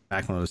when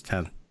I was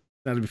 10.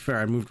 Now, to be fair,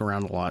 I moved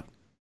around a lot.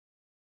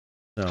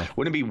 So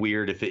wouldn't it be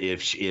weird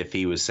if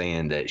he was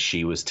saying that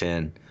she was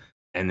 10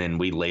 and then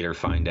we later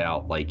find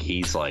out like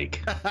he's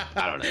like,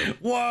 I don't know.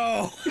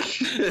 Whoa.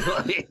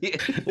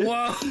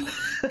 Whoa.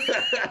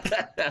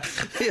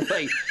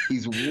 Like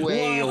he's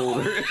way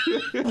older.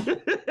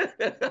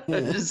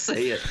 I'm just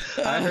saying.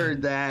 I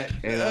heard that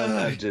and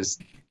I'm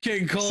just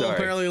King Cole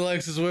apparently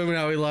likes his women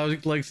how he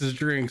likes his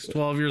drinks.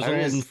 12 years old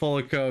and full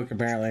of coke,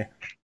 apparently.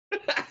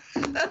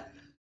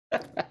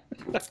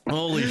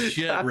 Holy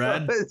shit,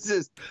 Red.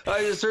 I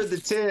just heard the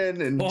 10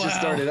 and just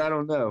started, I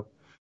don't know.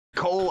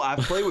 Cole, I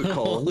play with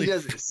Cole. He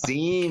doesn't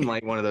seem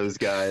like one of those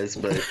guys,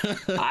 but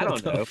I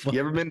don't know. You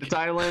ever been to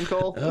Thailand,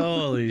 Cole?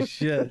 Holy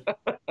shit. Wow.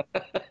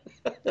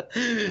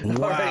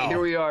 All right, here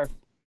we are.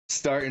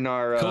 Starting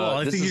our... Cool,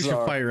 I think you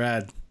should fight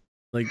Rad.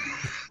 Like,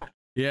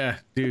 yeah,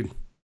 dude.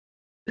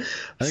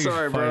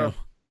 Sorry, bro.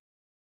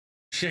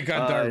 Shit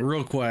got dark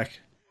real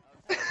quick.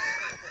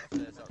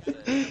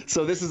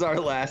 So this is our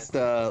last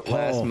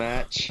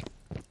match.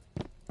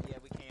 Yeah,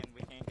 we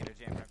can get a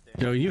jam right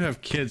there. Yo, you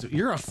have kids.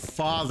 You're a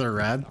father,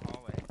 Rad.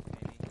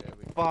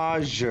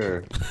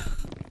 Father.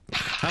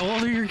 How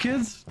old are your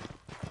kids?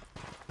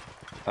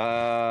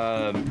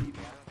 I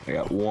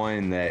got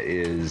one that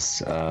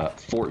is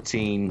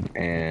 14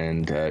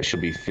 and she'll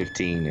be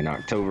 15 in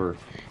October,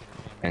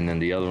 and then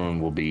the other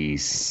one will be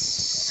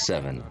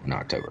 7 in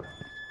October.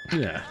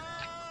 Yeah.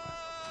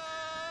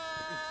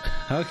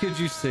 How could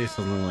you say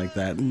something like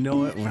that?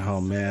 No,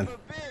 oh man,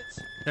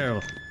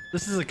 terrible.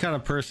 This is the kind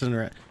of person,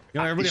 right?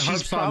 You know, everybody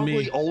harps on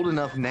me. She's probably old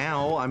enough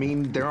now. I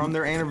mean, they're on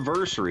their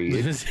anniversary.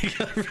 She's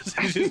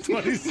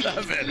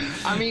 27.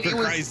 I mean,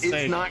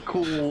 it's not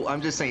cool.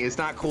 I'm just saying, it's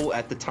not cool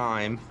at the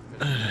time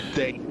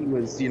that he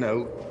was, you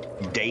know,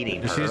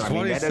 dating her. She's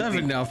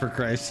 27 now, for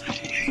Christ.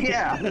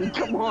 Yeah, I mean,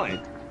 come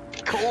on.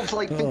 Cole's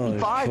like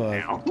 55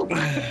 now.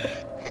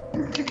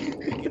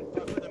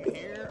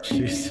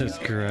 Jesus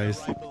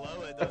Christ.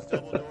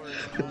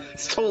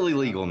 It's totally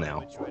legal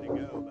now.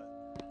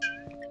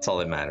 That's all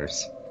that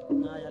matters.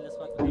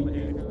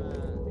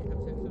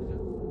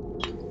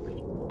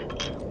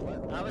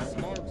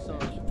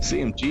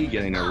 CMG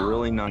getting a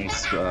really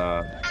nice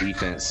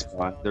defense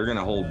spot. They're going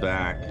to hold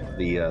back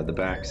the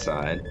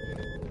backside.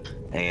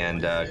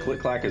 And Click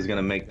Clack is going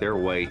to make their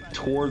way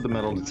toward the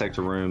metal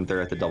detector room. They're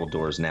at the double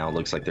doors now. It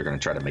looks like they're going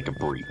to try to make a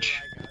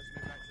breach.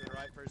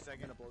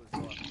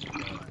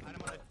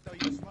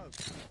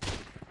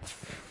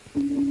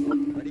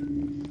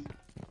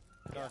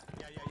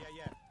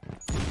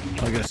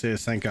 All I gotta say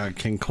is thank God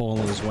King Cole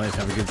and his wife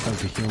have a good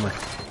sense of humor.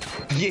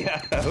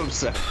 Yeah, I hope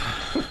so.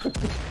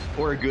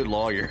 Or a good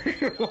lawyer.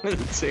 One of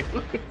the two.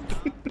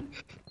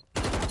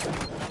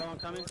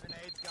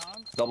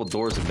 Double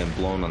doors have been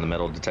blown on the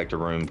metal detector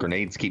room.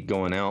 Grenades keep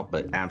going out,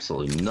 but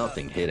absolutely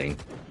nothing hitting.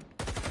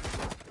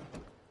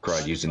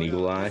 Crowd using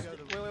Eagle Eye.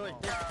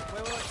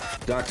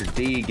 Dr.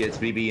 D gets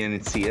BBN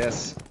and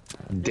CS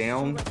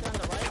down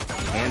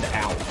and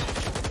out.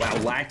 Wow,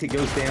 Lactic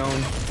goes down.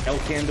 El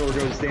Candor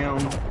goes down.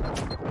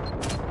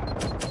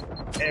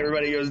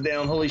 Everybody goes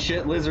down. Holy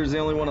shit, Lizard's the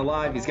only one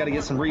alive. He's got to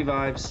get some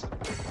revives.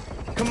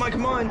 Come on,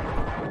 come on.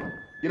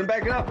 Get him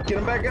back up. Get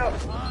him back up.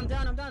 I'm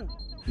done, I'm done.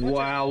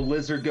 Wow,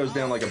 Lizard goes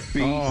down like a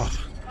beast.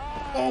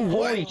 Oh,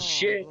 holy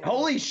shit.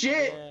 Holy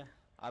shit. Yeah.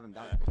 I haven't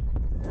done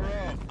Bro,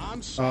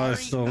 I'm sorry. I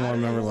still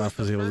one member left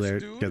was able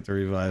to get the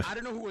revive. I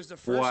don't know who was the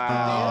first.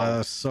 Wow. Oh,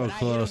 that's so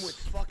close.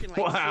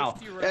 Wow.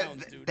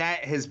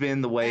 That has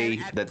been the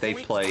way that they've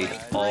played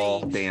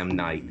all damn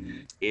night.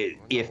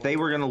 If they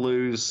were going to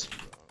lose,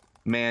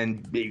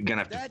 man, you're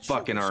going to have to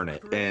fucking earn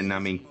it. And, I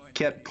mean,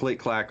 kept Click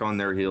Clack on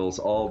their heels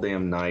all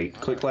damn night.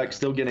 Click Clack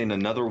still getting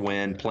another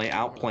win,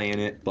 outplaying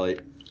it, but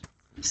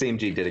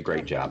CMG did a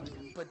great job.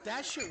 But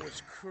that shit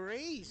was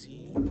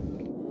crazy.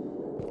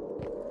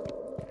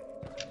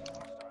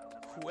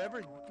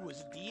 Whoever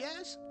was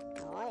Diaz,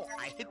 bro,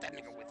 I hit that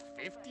nigga with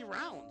 50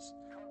 rounds.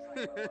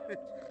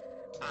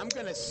 I'm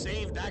gonna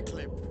save that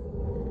clip.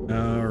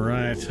 All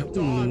right.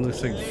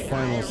 Looks like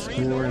final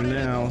score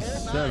now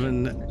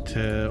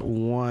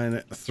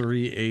 7-1,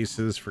 3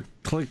 aces for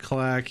Click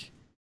Clack.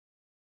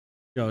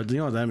 Yo, do you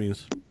know what that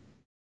means?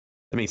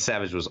 I mean,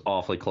 Savage was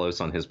awfully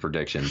close on his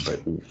prediction,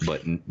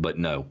 but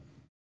no.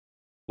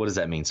 What does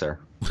that mean, sir?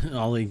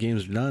 All 8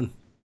 games are done.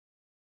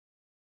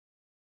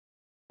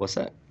 What's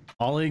that?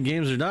 All 8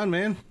 games are done,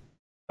 man.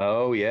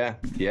 Oh yeah,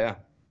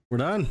 We're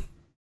done.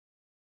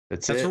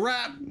 That's a it.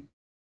 wrap.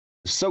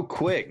 So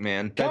quick,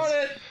 man. Got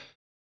it.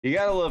 You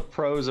gotta love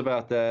pros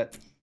about that.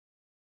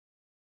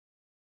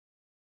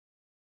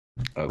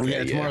 Okay,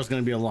 Yeah, tomorrow's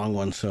gonna be a long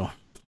one, so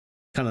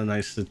kind of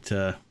nice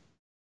that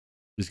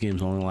these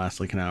games only last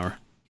like an hour.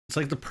 It's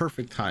like the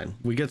perfect time.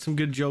 We get some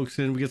good jokes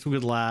in, we get some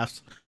good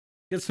laughs,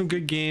 get some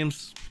good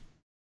games.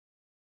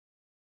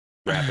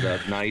 Wrap it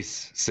up.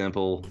 Nice,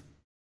 simple.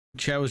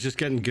 Chat was just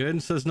getting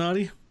good, says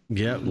Naughty.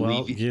 Yeah,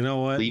 well, you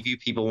know what? Leave you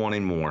people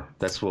wanting more.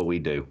 That's what we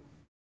do.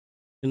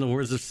 In the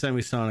words of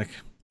Semisonic,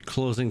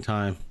 closing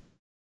time.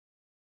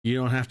 You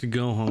don't have to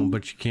go home,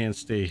 but you can't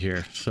stay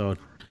here. So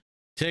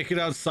take it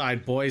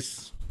outside,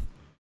 boys.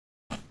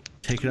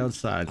 Take it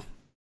outside.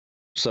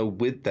 So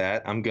with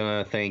that, I'm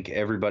going to thank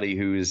everybody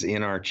who's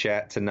in our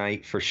chat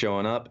tonight for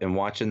showing up and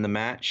watching the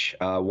match.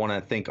 I want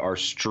to thank our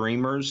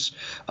streamers,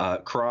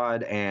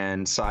 Crod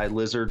and Side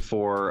Lizard,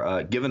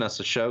 for giving us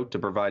a show to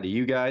provide to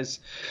you guys.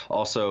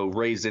 Also,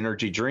 Raise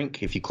Energy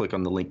Drink. If you click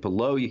on the link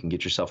below, you can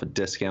get yourself a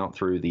discount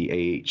through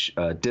the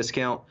AH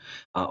discount.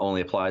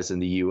 Only applies in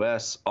the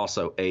U.S.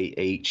 Also,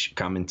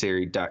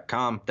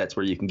 ahcommentary.com. That's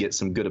where you can get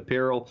some good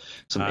apparel.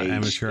 Some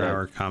amateur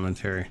hour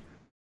commentary.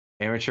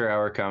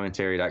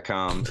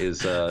 AmateurHourCommentary.com is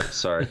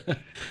sorry.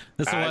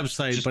 That's a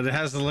website, but it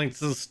has the link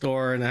to the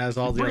store and it has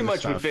all the pretty other much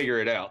stuff. would figure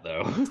it out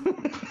though.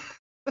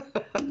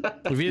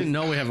 If you didn't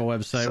know we have a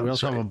website, we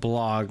also have a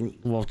blog.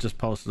 We'll just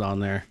post it on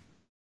there.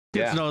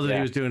 Get to know that he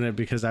was doing it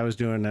because I was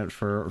doing it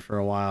for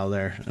a while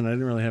there, and I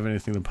didn't really have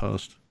anything to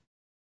post.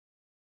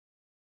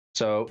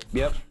 So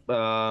yep.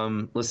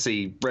 Let's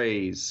see.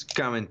 Raise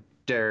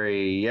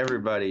commentary.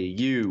 Everybody.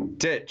 You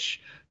Titch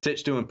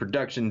doing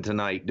production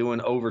tonight, doing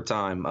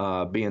overtime,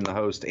 being the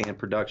host and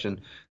production.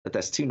 But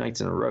that's 2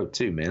 nights in a row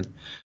too, man.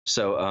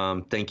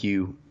 So thank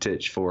you,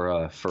 Titch,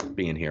 for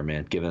being here,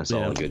 man, giving us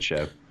all a good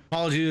show.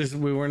 Apologies,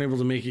 we weren't able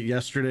to make it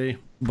yesterday.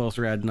 Both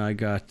Rad and I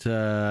got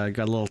a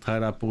little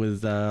tied up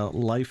with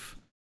life,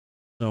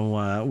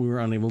 so we were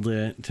unable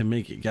to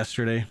make it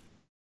yesterday.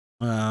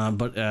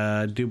 But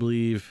I do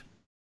believe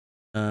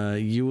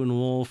you and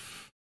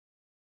Wolf,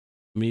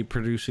 me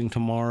producing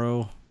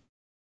tomorrow.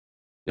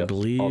 Yep, I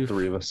believe all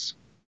 3 of us.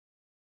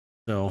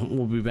 So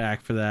we'll be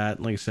back for that.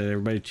 Like I said,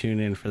 everybody tune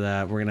in for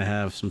that. We're gonna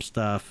have some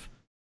stuff.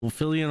 We'll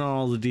fill you in on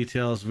all the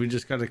details. We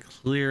just got to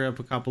clear up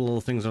a couple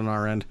little things on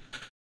our end.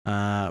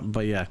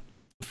 But yeah,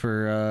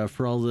 for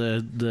all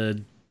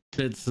the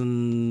bits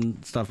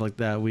and stuff like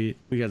that, we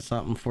got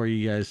something for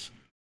you guys,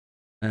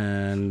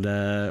 and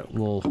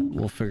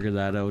we'll figure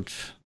that out.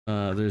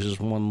 There's just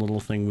one little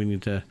thing we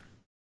need to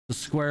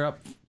square up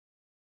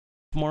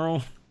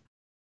tomorrow,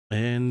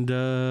 and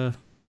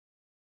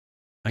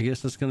I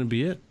guess that's gonna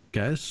be it,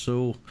 guys.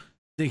 So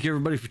thank you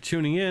everybody for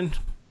tuning in.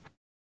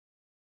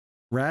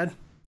 Rad.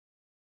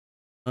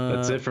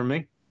 That's it from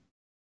me.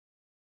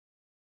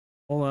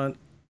 Hold on.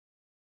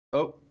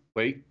 Oh,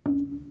 wait.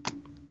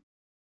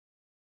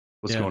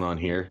 What's going on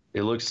here?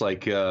 It looks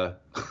like we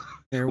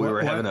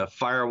were having a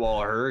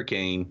firewall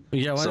hurricane.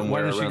 Yeah, why don't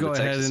you go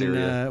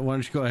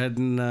ahead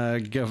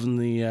and give them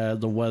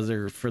the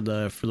weather for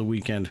the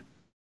weekend?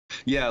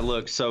 Yeah,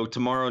 look, so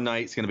tomorrow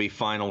night's going to be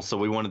final, so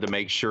we wanted to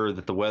make sure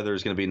that the weather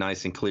is going to be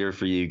nice and clear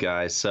for you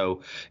guys. So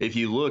if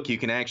you look, you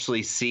can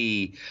actually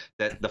see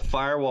that the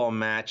firewall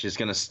match is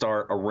going to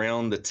start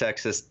around the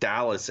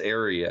Texas-Dallas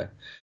area.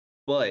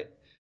 But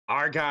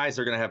our guys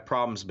are going to have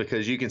problems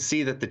because you can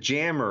see that the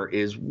jammer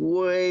is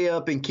way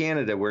up in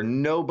Canada where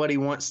nobody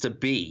wants to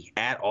be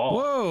at all.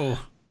 Whoa.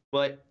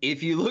 But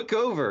if you look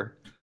over,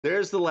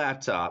 there's the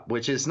laptop,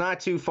 which is not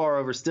too far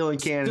over, still in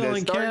Canada.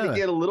 It's starting to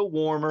get a little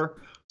warmer.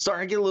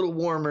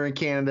 In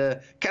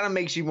Canada. Kind of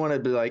makes you want to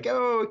be like,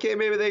 oh, okay,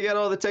 maybe they got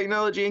all the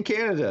technology in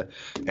Canada.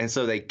 And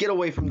so they get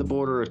away from the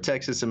border of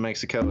Texas and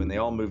Mexico, and they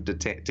all move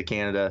to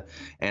Canada.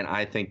 And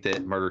I think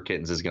that Murder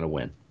Kittens is going to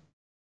win.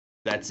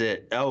 That's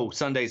it. Oh,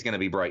 Sunday's going to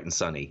be bright and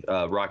sunny.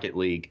 Rocket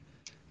League.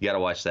 You got to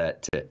watch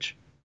that, Titch.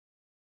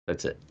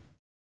 That's it.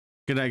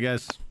 Good night,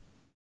 guys.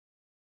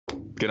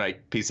 Good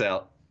night. Peace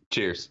out.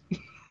 Cheers.